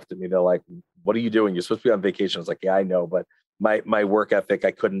everybody laughed at me. They're like, "What are you doing? You're supposed to be on vacation." I was like, "Yeah, I know, but my work ethic,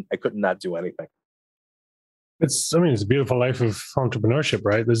 I couldn't not do anything." I mean, it's a beautiful life of entrepreneurship,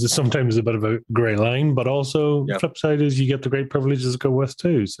 right? There's just sometimes a bit of a gray line, but also the Yeah, flip side is you get the great privileges to go with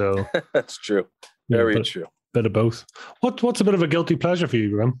too. So, that's true. you know, Very but true. bit of both. What's a bit of a guilty pleasure for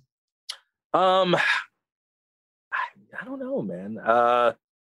you, Graham? Um, I don't know, man.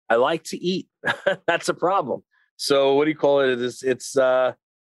 I like to eat. That's a problem. So what do you call it?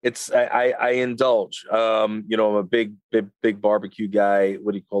 I indulge. I'm a big barbecue guy.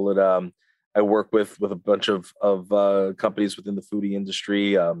 What do you call it? I work with a bunch of companies within the foodie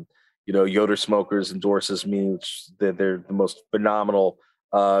industry. Yoder Smokers endorses me, which they're the most phenomenal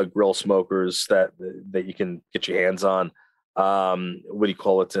grill smokers that you can get your hands on. What do you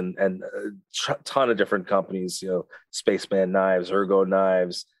call it? And a ton of different companies. Spaceman Knives, Ergo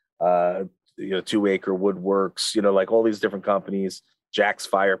Knives. 2 Acre Woodworks, like all these different companies, Jack's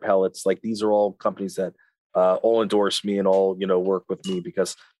Fire Pellets, like these are all companies that all endorse me and all, work with me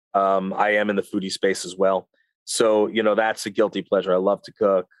because I am in the foodie space as well. So, that's a guilty pleasure. I love to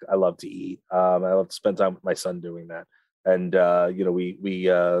cook. I love to eat. I love to spend time with my son doing that. And, we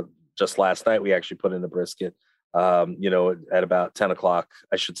just last night, we actually put in the brisket. At about 10 o'clock,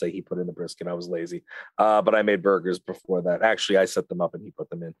 I should say he put in the brisket. I was lazy. But I made burgers before that. Actually, I set them up and he put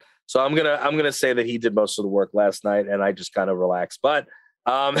them in. So I'm gonna say that he did most of the work last night and I just kind of relaxed. But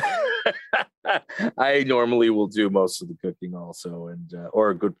I normally will do most of the cooking also, and or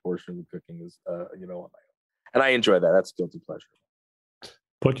a good portion of the cooking is on my own. And I enjoy that. That's a guilty pleasure.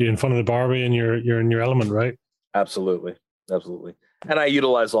 Put you in front of the Barbie and you're in your element, right? Absolutely. Absolutely. And I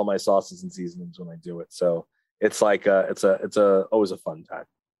utilize all my sauces and seasonings when I do it. So it's like it's always a fun time.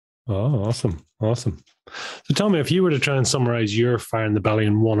 Oh, awesome. Awesome. So tell me, if you were to try and summarize your fire in the belly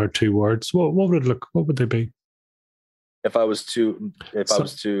in one or two words, what would it look, what would they be? If I was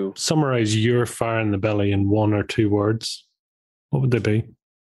to summarize your fire in the belly in one or two words, what would they be?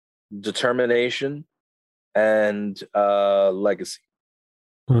 Determination and legacy.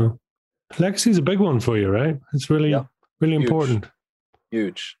 Legacy is a big one for you, right? It's really, really huge. Important.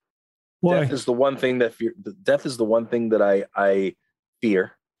 Huge. Why? Death is the one thing that I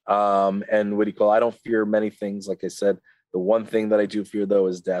fear. And what do you call? I don't fear many things. Like I said, the one thing that I do fear though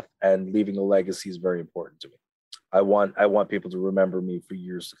is death, and leaving a legacy is very important to me. I want people to remember me for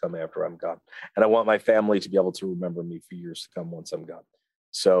years to come after I'm gone, and I want my family to be able to remember me for years to come once I'm gone.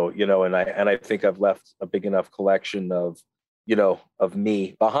 So and I think I've left a big enough collection of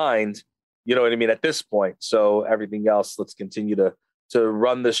me behind. You know what I mean at this point. So everything else, let's continue to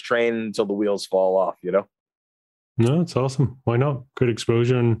run this train until the wheels fall off. No, it's awesome. Why not? Good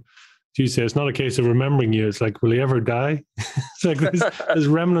exposure. And you say it's not a case of remembering you. It's like, will he ever die? It's like there's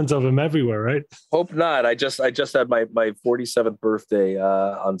remnants of him everywhere, right? Hope not. I just had my 47th birthday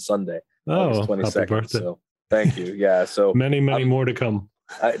on Sunday. Oh, happy birthday! So thank you. Yeah. So many more to come.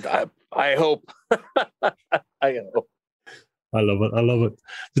 I hope. I hope. I love it. I love it.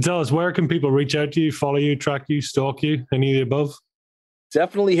 So tell us, where can people reach out to you, follow you, track you, stalk you, any of the above?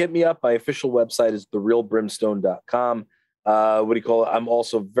 Definitely hit me up. My official website is therealbrimstone.com. What do you call it? I'm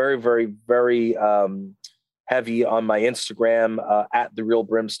also very, very, very heavy on my Instagram at The Real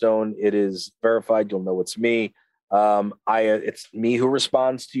Brimstone. It is verified. You'll know it's me. It's me who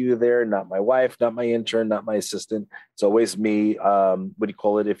responds to you there, not my wife, not my intern, not my assistant. It's always me. What do you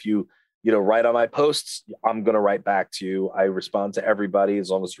call it? If you write on my posts, I'm going to write back to you. I respond to everybody as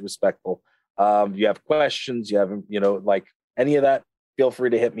long as you're respectful. You have questions, you have, like any of that, feel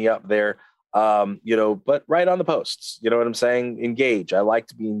free to hit me up there. But write on the posts, you know what I'm saying? Engage. I like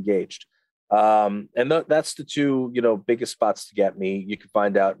to be engaged. That's the two, biggest spots to get me. You can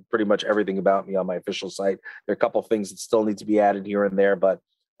find out pretty much everything about me on my official site. There are a couple of things that still need to be added here and there, but,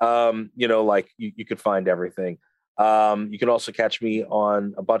 you could find everything. You can also catch me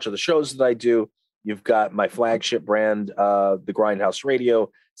on a bunch of the shows that I do. You've got my flagship brand, the Grindhouse Radio,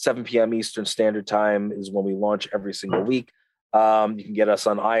 7 p.m. Eastern Standard Time is when we launch every single week. You can get us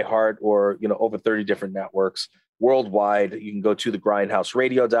on iHeart or, over 30 different networks worldwide. You can go to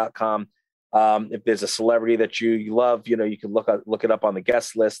thegrindhouseradio.com. If there's a celebrity that you love, you can look it up on the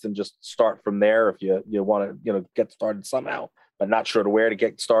guest list and just start from there. If you want to, get started somehow, but not sure to where to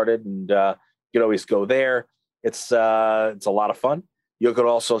get started. And you can always go there. It's a lot of fun. You could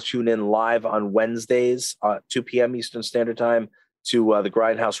also tune in live on Wednesdays, 2 p.m. Eastern Standard Time to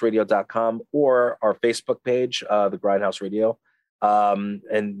thegrindhouseradio.com or our Facebook page, The Grindhouse Radio.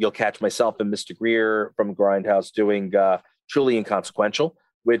 And you'll catch myself and Mr. Greer from Grindhouse doing Truly Inconsequential,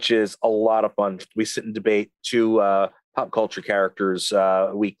 which is a lot of fun. We sit and debate two pop culture characters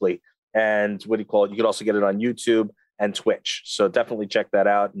weekly. And what do you call it? You can also get it on YouTube and Twitch. So definitely check that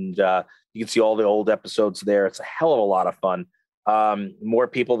out. And you can see all the old episodes there. It's a hell of a lot of fun. More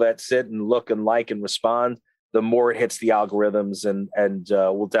people that sit and look and like and respond, the more it hits the algorithms, and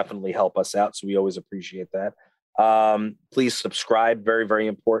will definitely help us out. So we always appreciate that. Please subscribe, very, very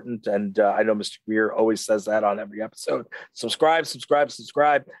important. And I know Mr. Greer always says that on every episode. Subscribe,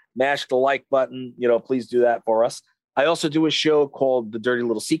 mash the like button. Please do that for us. I also do a show called The Dirty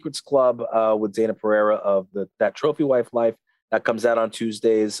Little Secrets Club with Dana Pereira of That Trophy Wife Life. That comes out on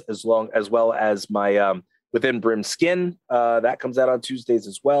Tuesdays, as well as my Within Brim Skin. That comes out on Tuesdays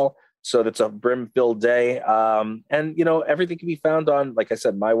as well. So that's a brim-filled day. And, everything can be found on, like I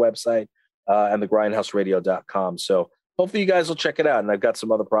said, my website and thegrindhouseradio.com. So hopefully you guys will check it out. And I've got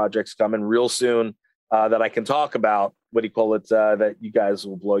some other projects coming real soon that I can talk about, that you guys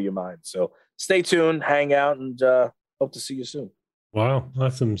will blow your mind. So stay tuned, hang out, and hope to see you soon. Wow,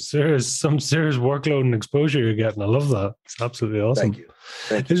 that's some serious workload and exposure you're getting. I love that. It's absolutely awesome. Thank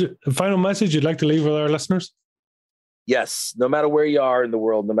you. Is there a final message you'd like to leave with our listeners? Yes, no matter where you are in the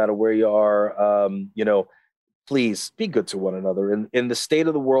world, no matter where you are, please be good to one another. In the state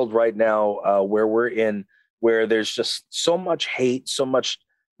of the world right now, where we're in, where there's just so much hate, so much,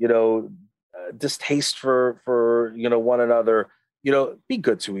 distaste for one another. Be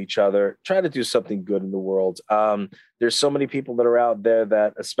good to each other. Try to do something good in the world. There's so many people that are out there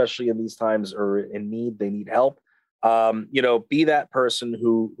that, especially in these times, are in need. They need help. Be that person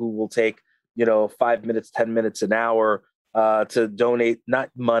who will take, 5 minutes, 10 minutes, an hour to donate, not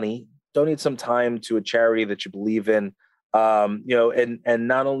money, donate some time to a charity that you believe in. And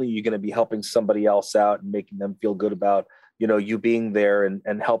not only are you going to be helping somebody else out and making them feel good about, you being there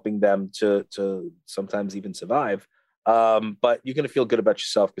and helping them to sometimes even survive. But you're going to feel good about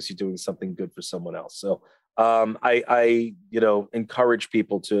yourself because you're doing something good for someone else. So I encourage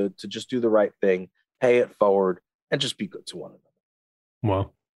people to just do the right thing, pay it forward, and just be good to one another.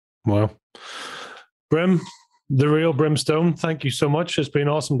 Wow. Brim, the real Brimstone, thank you so much. It's been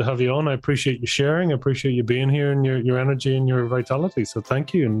awesome to have you on. I appreciate you sharing. I appreciate you being here and your energy and your vitality. So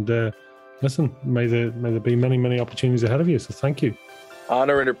thank you. And listen, may there be many, many opportunities ahead of you. So thank you.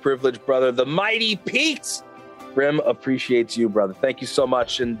 Honor and a privilege, brother. The mighty Pete. Brim appreciates you, brother. Thank you so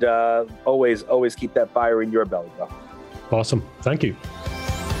much. And always keep that fire in your belly, bro. Awesome. Thank you.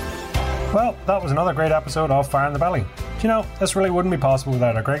 Well, that was another great episode of Fire in the Belly. This really wouldn't be possible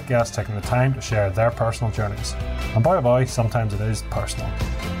without our great guests taking the time to share their personal journeys. And boy, oh boy, sometimes it is personal.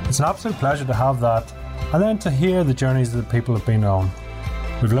 It's an absolute pleasure to have that, and then to hear the journeys that the people have been on.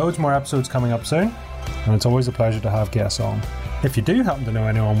 We've loads more episodes coming up soon, and it's always a pleasure to have guests on. If you do happen to know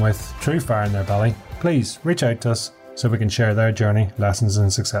anyone with true fire in their belly, please reach out to us so we can share their journey, lessons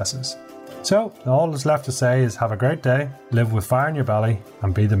and successes. So, all that's left to say is have a great day, live with fire in your belly,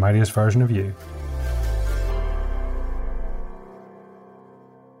 and be the mightiest version of you.